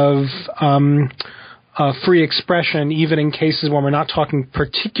of free expression, even in cases when we're not talking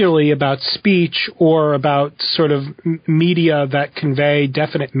particularly about speech or about sort of media that convey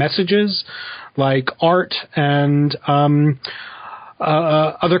definite messages, like art and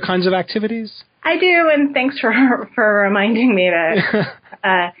other kinds of activities? I do, and thanks for reminding me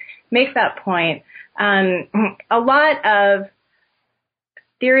to make that point. A lot of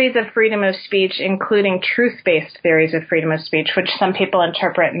theories of freedom of speech, including truth-based theories of freedom of speech, which some people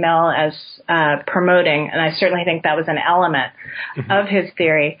interpret Mill as promoting, and I certainly think that was an element of his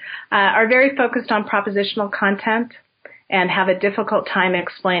theory, are very focused on propositional content and have a difficult time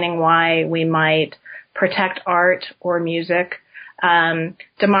explaining why we might protect art or music.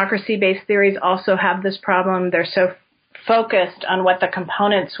 Democracy-based theories also have this problem. They're so focused on what the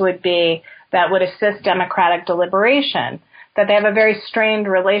components would be that would assist democratic deliberation that they have a very strained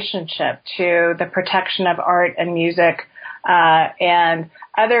relationship to the protection of art and music and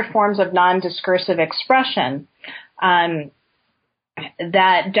other forms of non-discursive expression that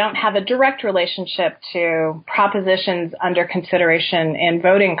don't have a direct relationship to propositions under consideration in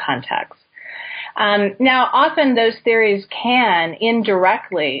voting contexts. Now, often those theories can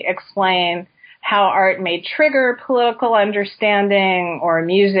indirectly explain how art may trigger political understanding or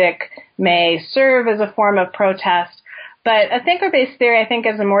music may serve as a form of protest. But a thinker-based theory, I think,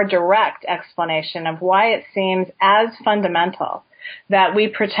 is a more direct explanation of why it seems as fundamental that we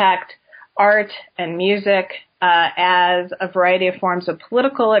protect art and music as a variety of forms of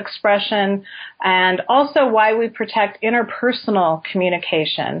political expression, and also why we protect interpersonal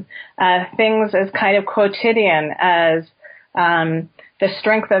communication, things as kind of quotidian as the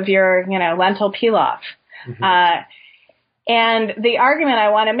strength of your, lentil pilaf. Mm-hmm. And the argument I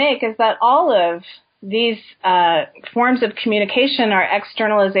want to make is that all of these forms of communication are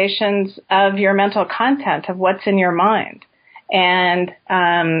externalizations of your mental content, of what's in your mind. And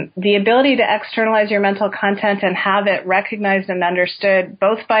the ability to externalize your mental content and have it recognized and understood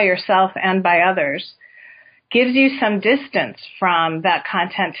both by yourself and by others gives you some distance from that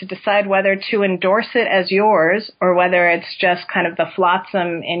content to decide whether to endorse it as yours or whether it's just kind of the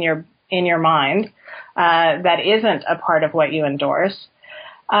flotsam in your mind that isn't a part of what you endorse.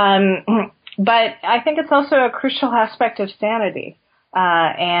 But I think it's also a crucial aspect of sanity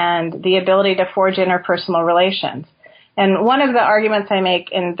and the ability to forge interpersonal relations. And one of the arguments I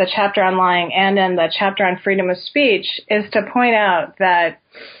make in the chapter on lying and in the chapter on freedom of speech is to point out that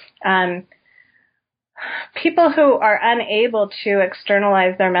people who are unable to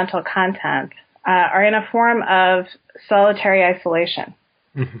externalize their mental content are in a form of solitary isolation.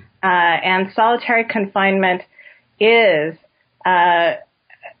 Mm-hmm. And solitary confinement is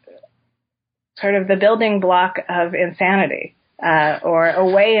sort of the building block of insanity, or a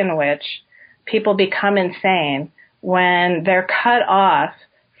way in which people become insane when they're cut off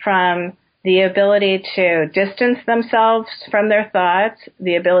from the ability to distance themselves from their thoughts,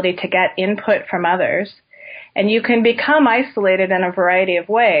 the ability to get input from others. And you can become isolated in a variety of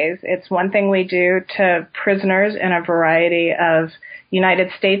ways. It's one thing we do to prisoners in a variety of United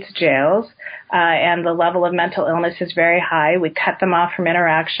States jails. and the level of mental illness is very high. We cut them off from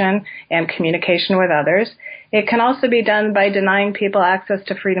interaction and communication with others. It can also be done by denying people access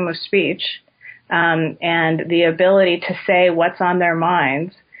to freedom of speech and the ability to say what's on their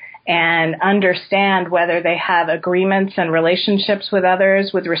minds and understand whether they have agreements and relationships with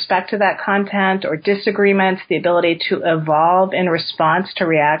others with respect to that content or disagreements, the ability to evolve in response to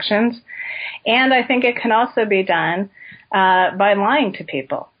reactions. And I think it can also be done by lying to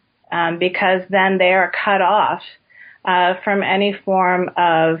people. Because then they are cut off from any form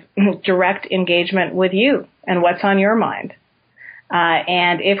of direct engagement with you and what's on your mind.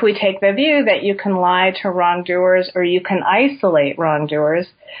 And if we take the view that you can lie to wrongdoers or you can isolate wrongdoers,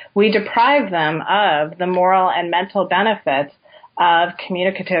 we deprive them of the moral and mental benefits of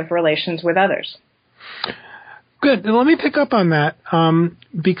communicative relations with others. Good. Let me pick up on that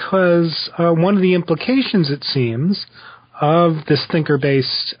because one of the implications, it seems, of this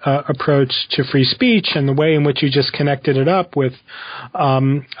thinker-based approach to free speech and the way in which you just connected it up with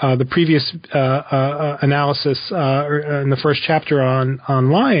the previous analysis in the first chapter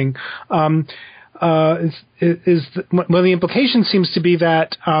on lying, one of the implications seems to be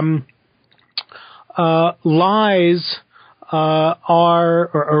that lies are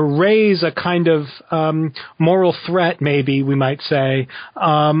or raise a kind of moral threat, maybe we might say,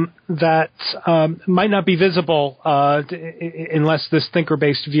 that might not be visible unless this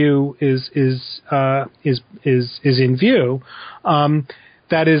thinker-based view is in view.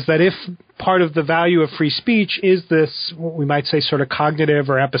 That is, that if part of the value of free speech is this, what we might say, sort of cognitive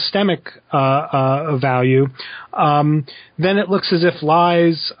or epistemic value, then it looks as if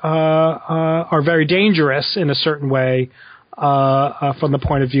lies are very dangerous in a certain way. From the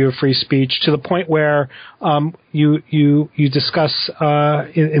point of view of free speech, to the point where you discuss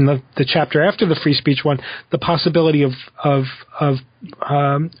in the chapter after the free speech one the possibility of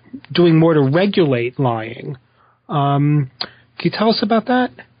doing more to regulate lying. Can you tell us about that?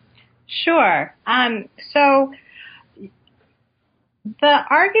 Sure. So the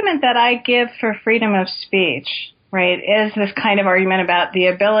argument that I give for freedom of speech, right, is this kind of argument about the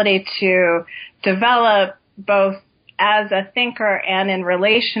ability to develop both as a thinker and in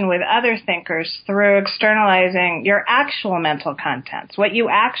relation with other thinkers through externalizing your actual mental contents, what you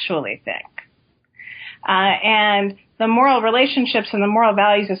actually think. And the moral relationships and the moral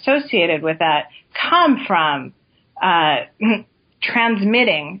values associated with that come from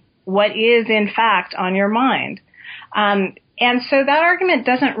transmitting what is in fact on your mind. And so that argument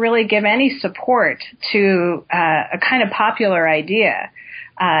doesn't really give any support to a kind of popular idea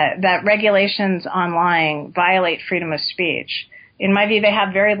that regulations on lying violate freedom of speech. In my view, they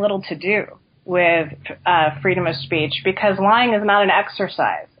have very little to do with freedom of speech because lying is not an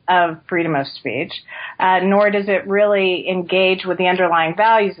exercise of freedom of speech, nor does it really engage with the underlying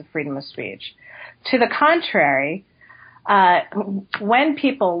values of freedom of speech. To the contrary, when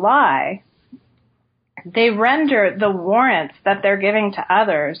people lie, they render the warrants that they're giving to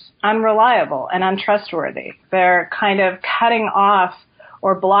others unreliable and untrustworthy. They're kind of cutting off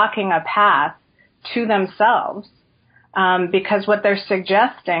or blocking a path to themselves because what they're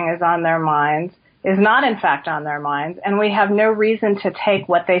suggesting is on their minds is not in fact on their minds, and we have no reason to take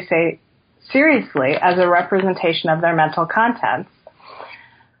what they say seriously as a representation of their mental contents.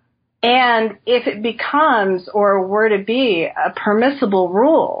 And if it becomes or were to be a permissible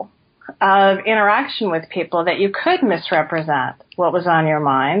rule of interaction with people that you could misrepresent what was on your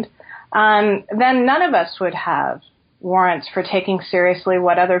mind, then none of us would have warrants for taking seriously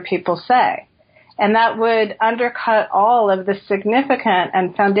what other people say. And that would undercut all of the significant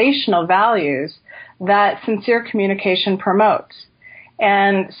and foundational values that sincere communication promotes.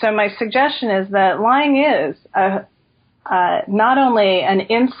 And so my suggestion is that lying is not only an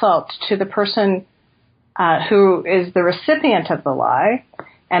insult to the person who is the recipient of the lie,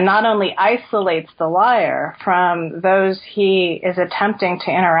 and not only isolates the liar from those he is attempting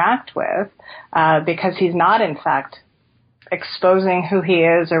to interact with, because he's not in fact exposing who he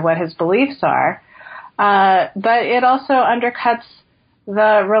is or what his beliefs are, but it also undercuts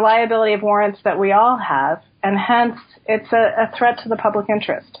the reliability of warrants that we all have, and hence it's a threat to the public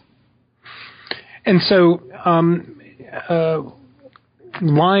interest. And so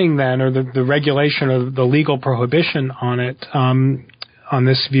lying then, or the regulation or the legal prohibition on it, on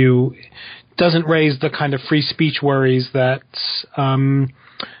this view, doesn't raise the kind of free speech worries that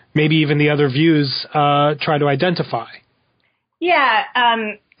maybe even the other views try to identify. Yeah.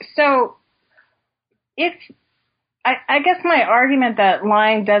 So if I guess my argument that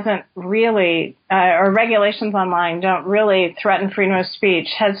lying doesn't really, or regulations on lying don't really threaten freedom of speech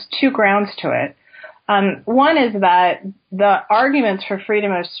has two grounds to it. One is that the arguments for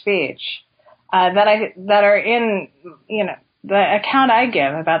freedom of speech that are in, the account I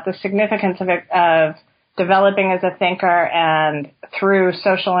give about the significance of developing as a thinker and through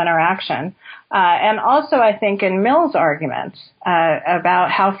social interaction. And also, I think, in Mill's arguments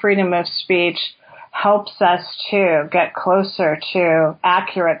about how freedom of speech helps us to get closer to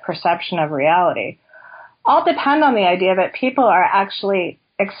accurate perception of reality, all depend on the idea that people are actually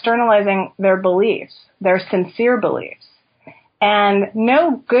externalizing their beliefs, their sincere beliefs. And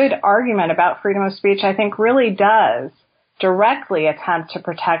no good argument about freedom of speech, I think, really does directly attempt to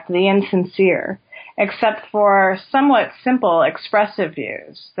protect the insincere, except for somewhat simple expressive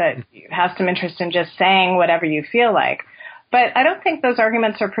views that you have some interest in just saying whatever you feel like. But I don't think those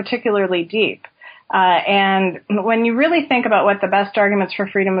arguments are particularly deep. And when you really think about what the best arguments for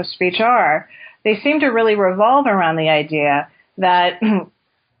freedom of speech are, they seem to really revolve around the idea that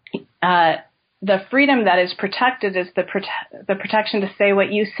the freedom that is protected is the protection to say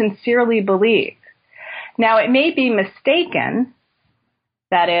what you sincerely believe. Now, it may be mistaken.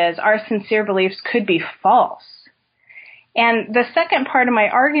 That is, our sincere beliefs could be false. And the second part of my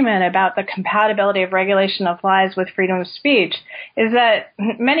argument about the compatibility of regulation of lies with freedom of speech is that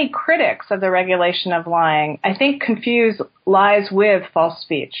many critics of the regulation of lying, I think, confuse lies with false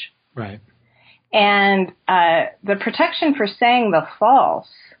speech. Right. And the protection for saying the false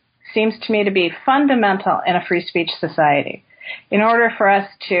seems to me to be fundamental in a free speech society. In order for us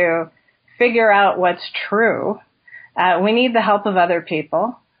to figure out what's true, we need the help of other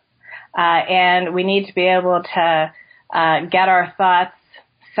people, and we need to be able to get our thoughts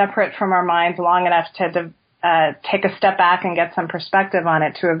separate from our minds long enough to take a step back and get some perspective on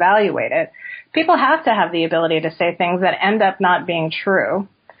it to evaluate it. People have to have the ability to say things that end up not being true.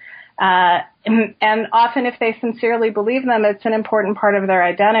 And often if they sincerely believe them, it's an important part of their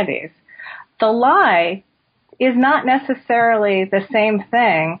identities. The lie is not necessarily the same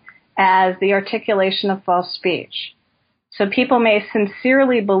thing as the articulation of false speech. So people may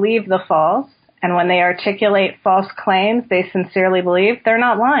sincerely believe the false, and when they articulate false claims they sincerely believe, they're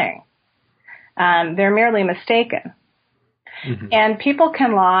not lying. They're merely mistaken. Mm-hmm. And people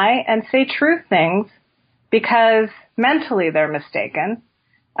can lie and say true things because mentally they're mistaken.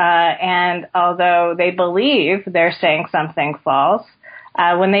 And although they believe they're saying something false,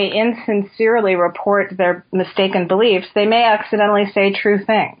 when they insincerely report their mistaken beliefs, they may accidentally say true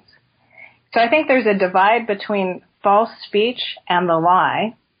things. So I think there's a divide between false speech and the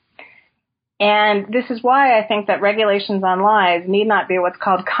lie. And this is why I think that regulations on lies need not be what's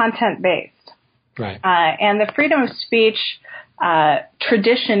called content-based. Right. And the freedom of speech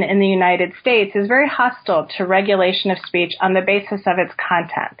tradition in the United States is very hostile to regulation of speech on the basis of its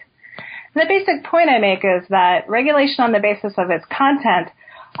content. And the basic point I make is that regulation on the basis of its content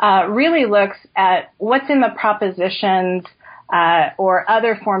really looks at what's in the propositions or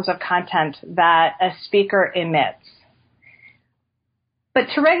other forms of content that a speaker emits. But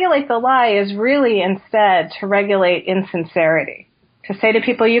to regulate the lie is really instead to regulate insincerity. To say to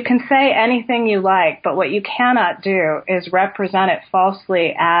people, you can say anything you like, but what you cannot do is represent it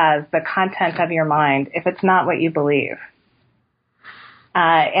falsely as the content of your mind if it's not what you believe.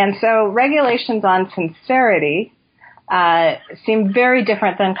 And so regulations on sincerity seem very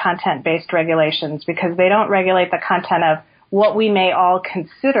different than content-based regulations because they don't regulate the content of what we may all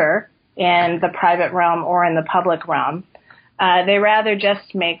consider in the private realm or in the public realm. They rather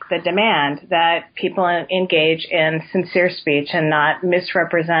just make the demand that people engage in sincere speech and not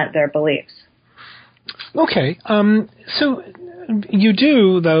misrepresent their beliefs. Okay. So you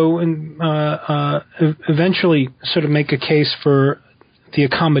do, though, eventually sort of make a case for the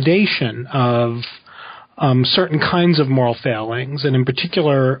accommodation of certain kinds of moral failings, and in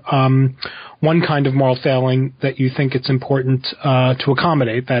particular, one kind of moral failing that you think it's important to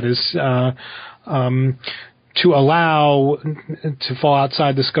accommodate, that is to allow to fall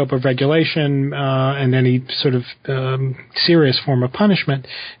outside the scope of regulation and any sort of serious form of punishment,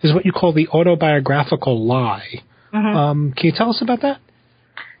 is what you call the autobiographical lie. Mm-hmm. Can you tell us about that?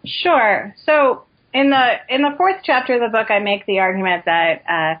 Sure. So in the fourth chapter of the book, I make the argument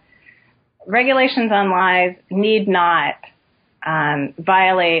that regulations on lies need not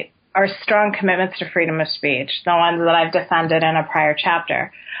violate our strong commitments to freedom of speech, the ones that I've defended in a prior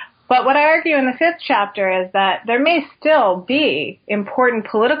chapter. But what I argue in the fifth chapter is that there may still be important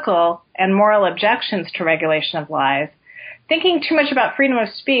political and moral objections to regulation of lies. Thinking too much about freedom of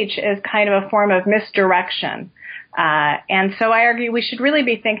speech is kind of a form of misdirection. And so I argue we should really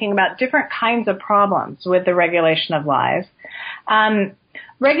be thinking about different kinds of problems with the regulation of lies.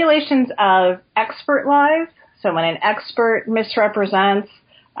 Regulations of expert lies, so when an expert misrepresents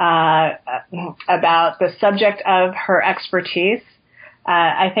about the subject of her expertise,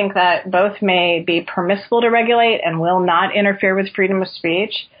 I think that both may be permissible to regulate and will not interfere with freedom of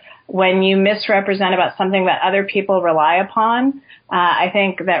speech. When you misrepresent about something that other people rely upon, I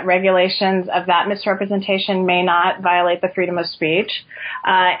think that regulations of that misrepresentation may not violate the freedom of speech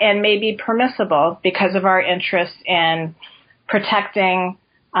and may be permissible because of our interest in protecting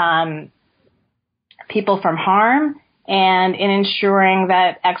people from harm and in ensuring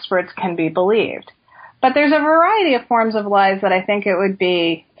that experts can be believed. But there's a variety of forms of lies that I think it would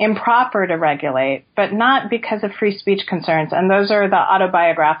be improper to regulate, but not because of free speech concerns. And those are the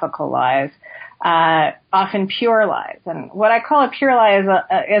autobiographical lies, often pure lies. And what I call a pure lie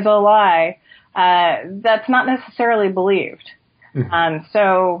is a lie that's not necessarily believed. Mm-hmm.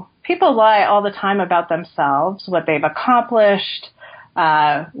 So people lie all the time about themselves, what they've accomplished,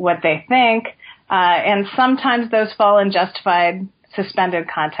 what they think, and sometimes those fall in justified, suspended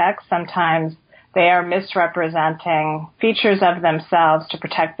context. Sometimes they are misrepresenting features of themselves to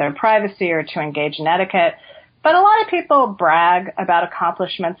protect their privacy or to engage in etiquette. But a lot of people brag about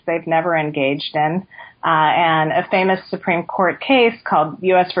accomplishments they've never engaged in. And a famous Supreme Court case called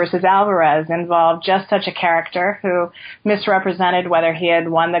U.S. versus Alvarez involved just such a character who misrepresented whether he had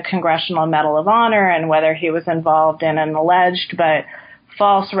won the Congressional Medal of Honor and whether he was involved in an alleged but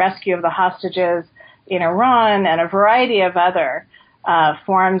false rescue of the hostages in Iran and a variety of other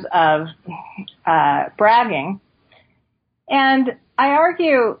forms of bragging. And I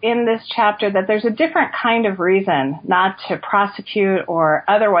argue in this chapter that there's a different kind of reason not to prosecute or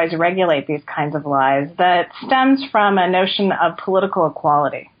otherwise regulate these kinds of lies that stems from a notion of political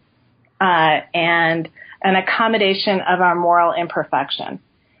equality and an accommodation of our moral imperfection.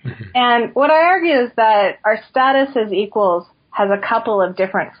 Mm-hmm. And what I argue is that our status as equals has a couple of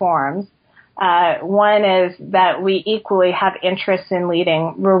different forms. One is that we equally have interests in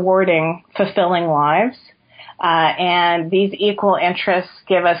leading rewarding, fulfilling lives. And these equal interests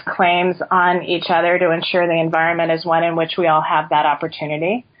give us claims on each other to ensure the environment is one in which we all have that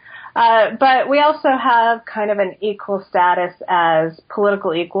opportunity. But we also have kind of an equal status as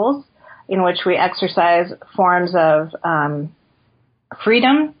political equals in which we exercise forms of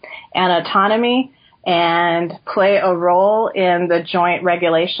freedom and autonomy and play a role in the joint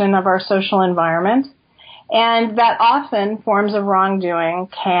regulation of our social environment. And that often forms of wrongdoing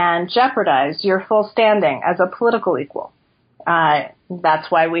can jeopardize your full standing as a political equal.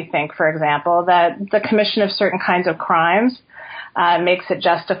 That's why we think, for example, that the commission of certain kinds of crimes makes it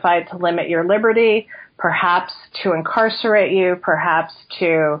justified to limit your liberty, perhaps to incarcerate you, perhaps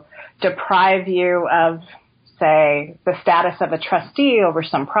to deprive you of, say, the status of a trustee over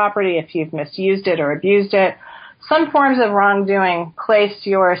some property if you've misused it or abused it. Some forms of wrongdoing place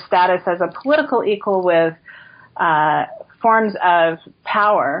your status as a political equal with forms of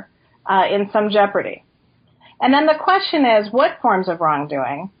power in some jeopardy. And then the question is, what forms of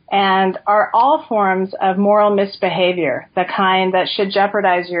wrongdoing? And are all forms of moral misbehavior the kind that should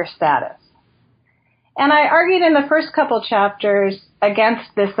jeopardize your status? And I argued in the first couple chapters against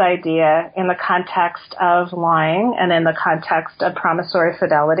this idea in the context of lying and in the context of promissory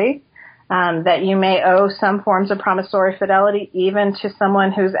fidelity. That you may owe some forms of promissory fidelity even to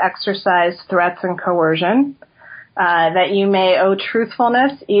someone who's exercised threats and coercion, that you may owe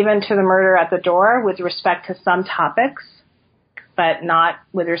truthfulness even to the murder at the door with respect to some topics, but not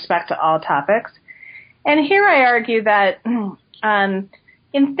with respect to all topics. And here I argue that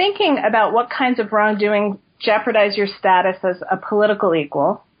in thinking about what kinds of wrongdoing jeopardize your status as a political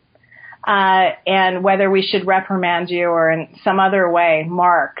equal, and whether we should reprimand you or in some other way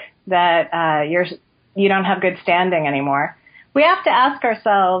mark that you don't have good standing anymore, we have to ask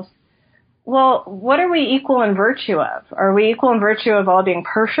ourselves, well, what are we equal in virtue of? Are we equal in virtue of all being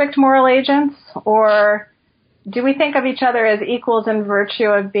perfect moral agents? Or do we think of each other as equals in virtue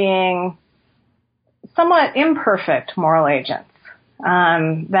of being somewhat imperfect moral agents?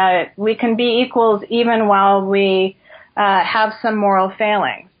 That we can be equals even while we have some moral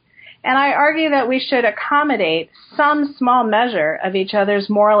failings. And I argue that we should accommodate some small measure of each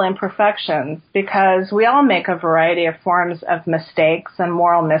other's moral imperfections because we all make a variety of forms of mistakes and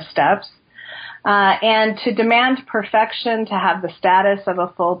moral missteps. And to demand perfection to have the status of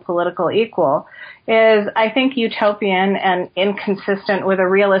a full political equal is, I think, utopian and inconsistent with a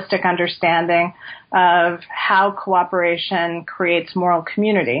realistic understanding of how cooperation creates moral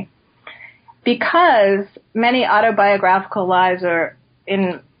community. Because many autobiographical lies are,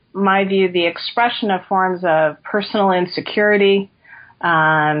 in my view, the expression of forms of personal insecurity,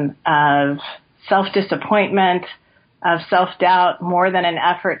 of self-disappointment, of self-doubt, more than an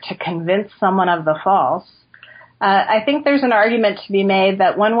effort to convince someone of the false. I think there's an argument to be made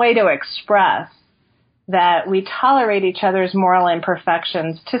that one way to express that we tolerate each other's moral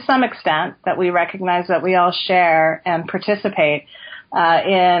imperfections to some extent, that we recognize that we all share and participate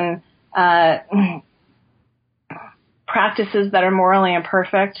in practices that are morally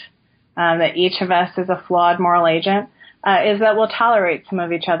imperfect, that each of us is a flawed moral agent, is that we'll tolerate some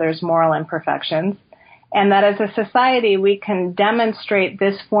of each other's moral imperfections, and that as a society we can demonstrate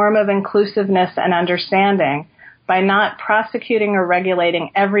this form of inclusiveness and understanding by not prosecuting or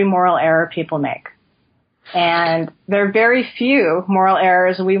regulating every moral error people make. And there are very few moral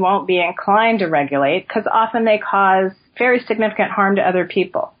errors we won't be inclined to regulate because often they cause very significant harm to other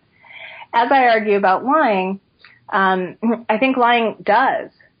people. As I argue about lying, I think lying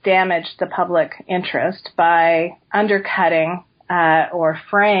does damage the public interest by undercutting or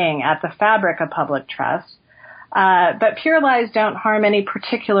fraying at the fabric of public trust. But pure lies don't harm any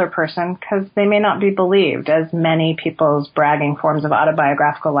particular person because they may not be believed, as many people's bragging forms of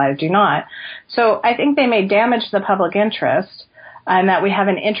autobiographical lies do not. So I think they may damage the public interest and that we have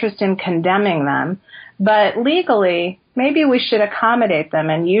an interest in condemning them. But legally, maybe we should accommodate them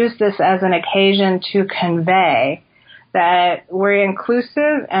and use this as an occasion to convey that we're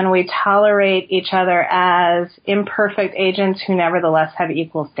inclusive and we tolerate each other as imperfect agents who nevertheless have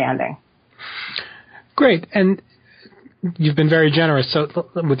equal standing. Great. And you've been very generous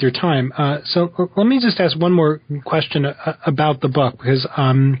with your time. So let me just ask one more question about the book, because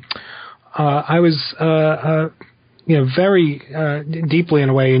I was very deeply, in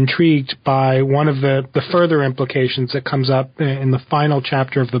a way, intrigued by one of the further implications that comes up in the final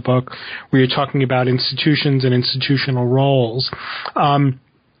chapter of the book, where you're talking about institutions and institutional roles.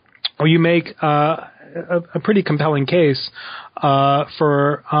 Or you make a pretty compelling case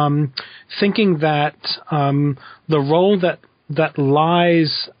for thinking that the role that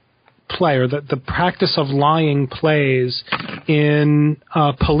lies play, or that the practice of lying plays in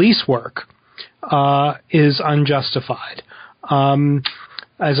police work, is unjustified.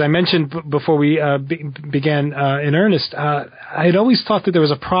 As I mentioned before we began in earnest, I had always thought that there was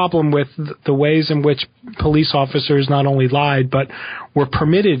a problem with the ways in which police officers not only lied, but were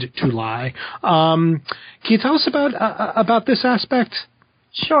permitted to lie. Can you tell us about this aspect?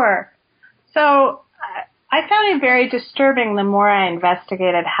 Sure. So I found it very disturbing the more I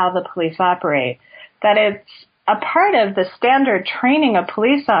investigated how the police operate, that it's a part of the standard training of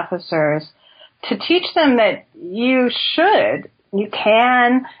police officers to teach them that you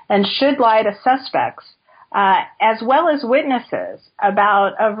can and should lie to suspects, as well as witnesses,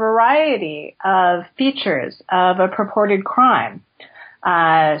 about a variety of features of a purported crime.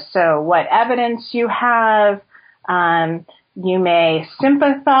 So what evidence you have, you may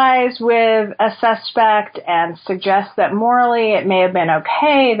sympathize with a suspect and suggest that morally it may have been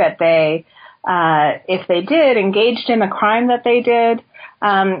okay that they, if they did, engaged in the crime that they did.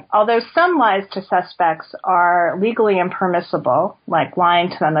 Although some lies to suspects are legally impermissible, like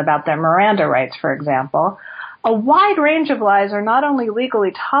lying to them about their Miranda rights, for example, a wide range of lies are not only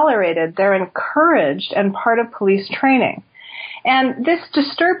legally tolerated, they're encouraged and part of police training. And this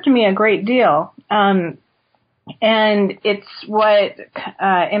disturbed me a great deal. And it's what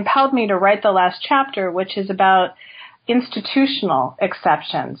impelled me to write the last chapter, which is about institutional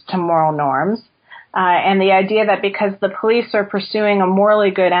exceptions to moral norms. And the idea that because the police are pursuing a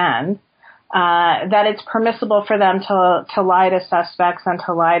morally good end, that it's permissible for them to lie to suspects and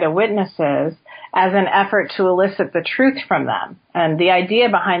to lie to witnesses as an effort to elicit the truth from them. And the idea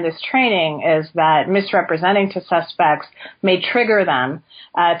behind this training is that misrepresenting to suspects may trigger them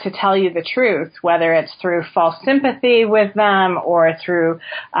to tell you the truth, whether it's through false sympathy with them or through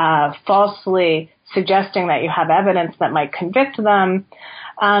falsely suggesting that you have evidence that might convict them,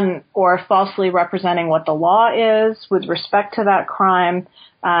 or falsely representing what the law is with respect to that crime,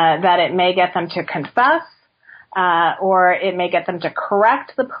 that it may get them to confess, or it may get them to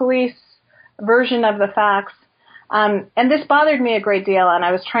correct the police version of the facts. And this bothered me a great deal, and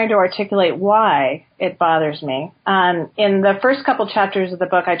I was trying to articulate why it bothers me. In the first couple chapters of the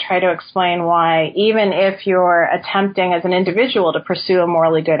book, I try to explain why, even if you're attempting as an individual to pursue a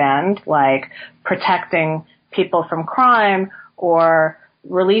morally good end, like protecting people from crime or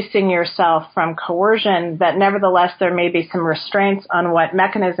releasing yourself from coercion, that nevertheless there may be some restraints on what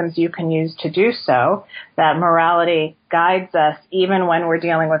mechanisms you can use to do so, that morality guides us even when we're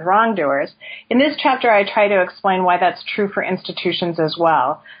dealing with wrongdoers. In this chapter, I try to explain why that's true for institutions as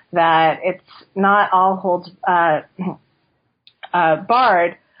well, that it's not all holds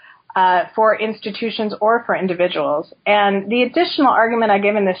barred for institutions or for individuals. And the additional argument I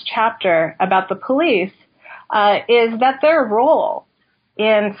give in this chapter about the police is that their role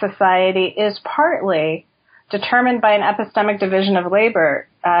in society is partly determined by an epistemic division of labor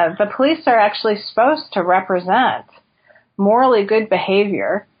the police are actually supposed to represent morally good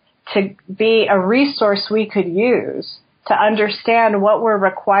behavior, to be a resource we could use to understand what we're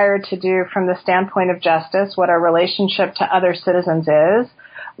required to do from the standpoint of justice, what our relationship to other citizens is,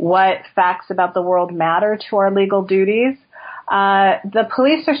 what facts about the world matter to our legal duties. The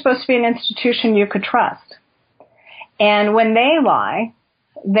police are supposed to be an institution you could trust. And when they lie,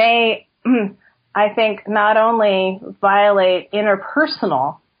 they, I think, not only violate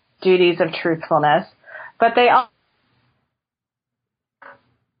interpersonal duties of truthfulness, but they also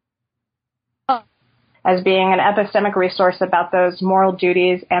as being an epistemic resource about those moral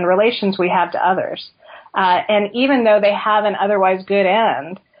duties and relations we have to others. And even though they have an otherwise good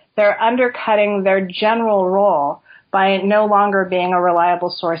end, they're undercutting their general role by no longer being a reliable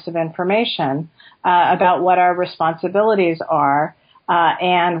source of information about what our responsibilities are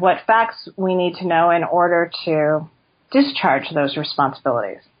and what facts we need to know in order to discharge those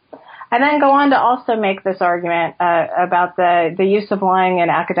responsibilities. And then go on to also make this argument about the use of lying in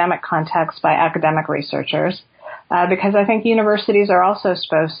academic context by academic researchers, because I think universities are also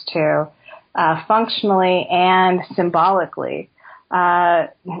supposed to functionally and symbolically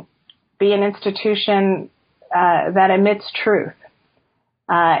be an institution that emits truth.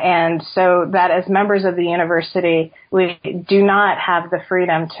 And so that as members of the university, we do not have the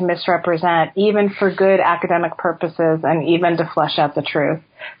freedom to misrepresent, even for good academic purposes, and even to flesh out the truth.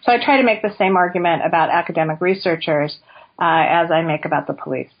 So I try to make the same argument about academic researchers as I make about the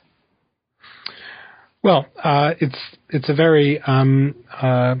police. Well, it's a very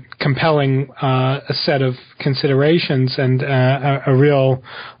compelling set of considerations and a real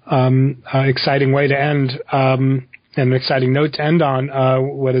exciting way to end. An exciting note to end on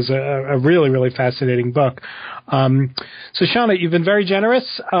what is a really, really fascinating book. So, Shauna, you've been very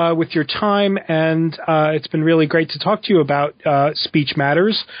generous with your time, and it's been really great to talk to you about Speech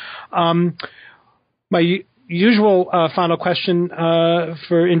Matters. My usual final question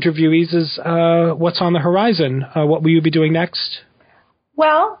for interviewees is, what's on the horizon? What will you be doing next?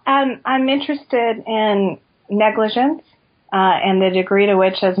 Well, I'm interested in negligence and the degree to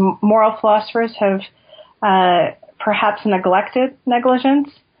which, as moral philosophers, have perhaps neglected negligence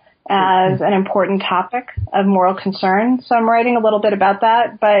as an important topic of moral concern. So I'm writing a little bit about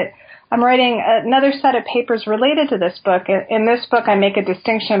that, but I'm writing another set of papers related to this book. In this book, I make a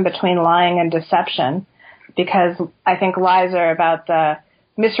distinction between lying and deception, because I think lies are about the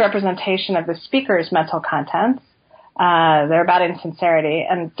misrepresentation of the speaker's mental contents. They're about insincerity.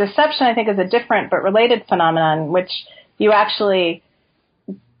 And deception, I think, is a different but related phenomenon, which you actually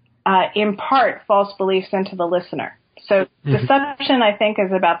impart false beliefs into the listener. So deception, I think,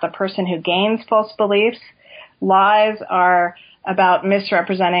 is about the person who gains false beliefs. Lies are about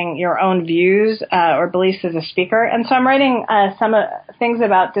misrepresenting your own views or beliefs as a speaker. And so I'm writing some things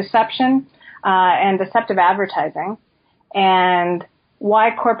about deception and deceptive advertising, and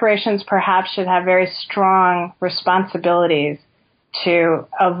why corporations perhaps should have very strong responsibilities to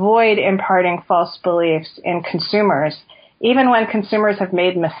avoid imparting false beliefs in consumers, even when consumers have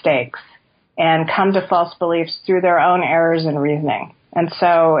made mistakes and come to false beliefs through their own errors in reasoning. And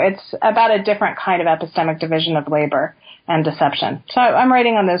so it's about a different kind of epistemic division of labor and deception. So I'm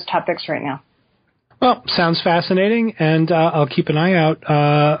writing on those topics right now. Well, sounds fascinating, and I'll keep an eye out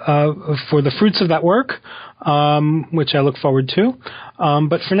for the fruits of that work, which I look forward to.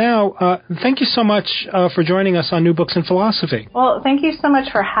 But for now, thank you so much for joining us on New Books in Philosophy. Well, thank you so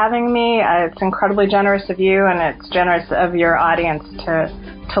much for having me. It's incredibly generous of you, and it's generous of your audience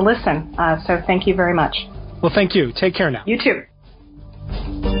to listen. So thank you very much. Well, thank you. Take care now. You too.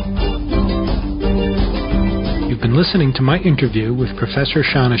 You've been listening to my interview with Professor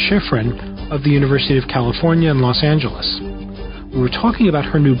Shauna Shifrin of the University of California in Los Angeles. We were talking about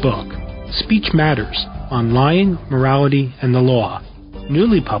her new book, Speech Matters, on Lying, Morality, and the Law,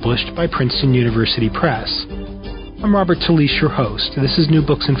 newly published by Princeton University Press. I'm Robert Talisse, your host. This is New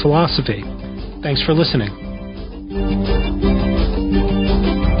Books in Philosophy. Thanks for listening.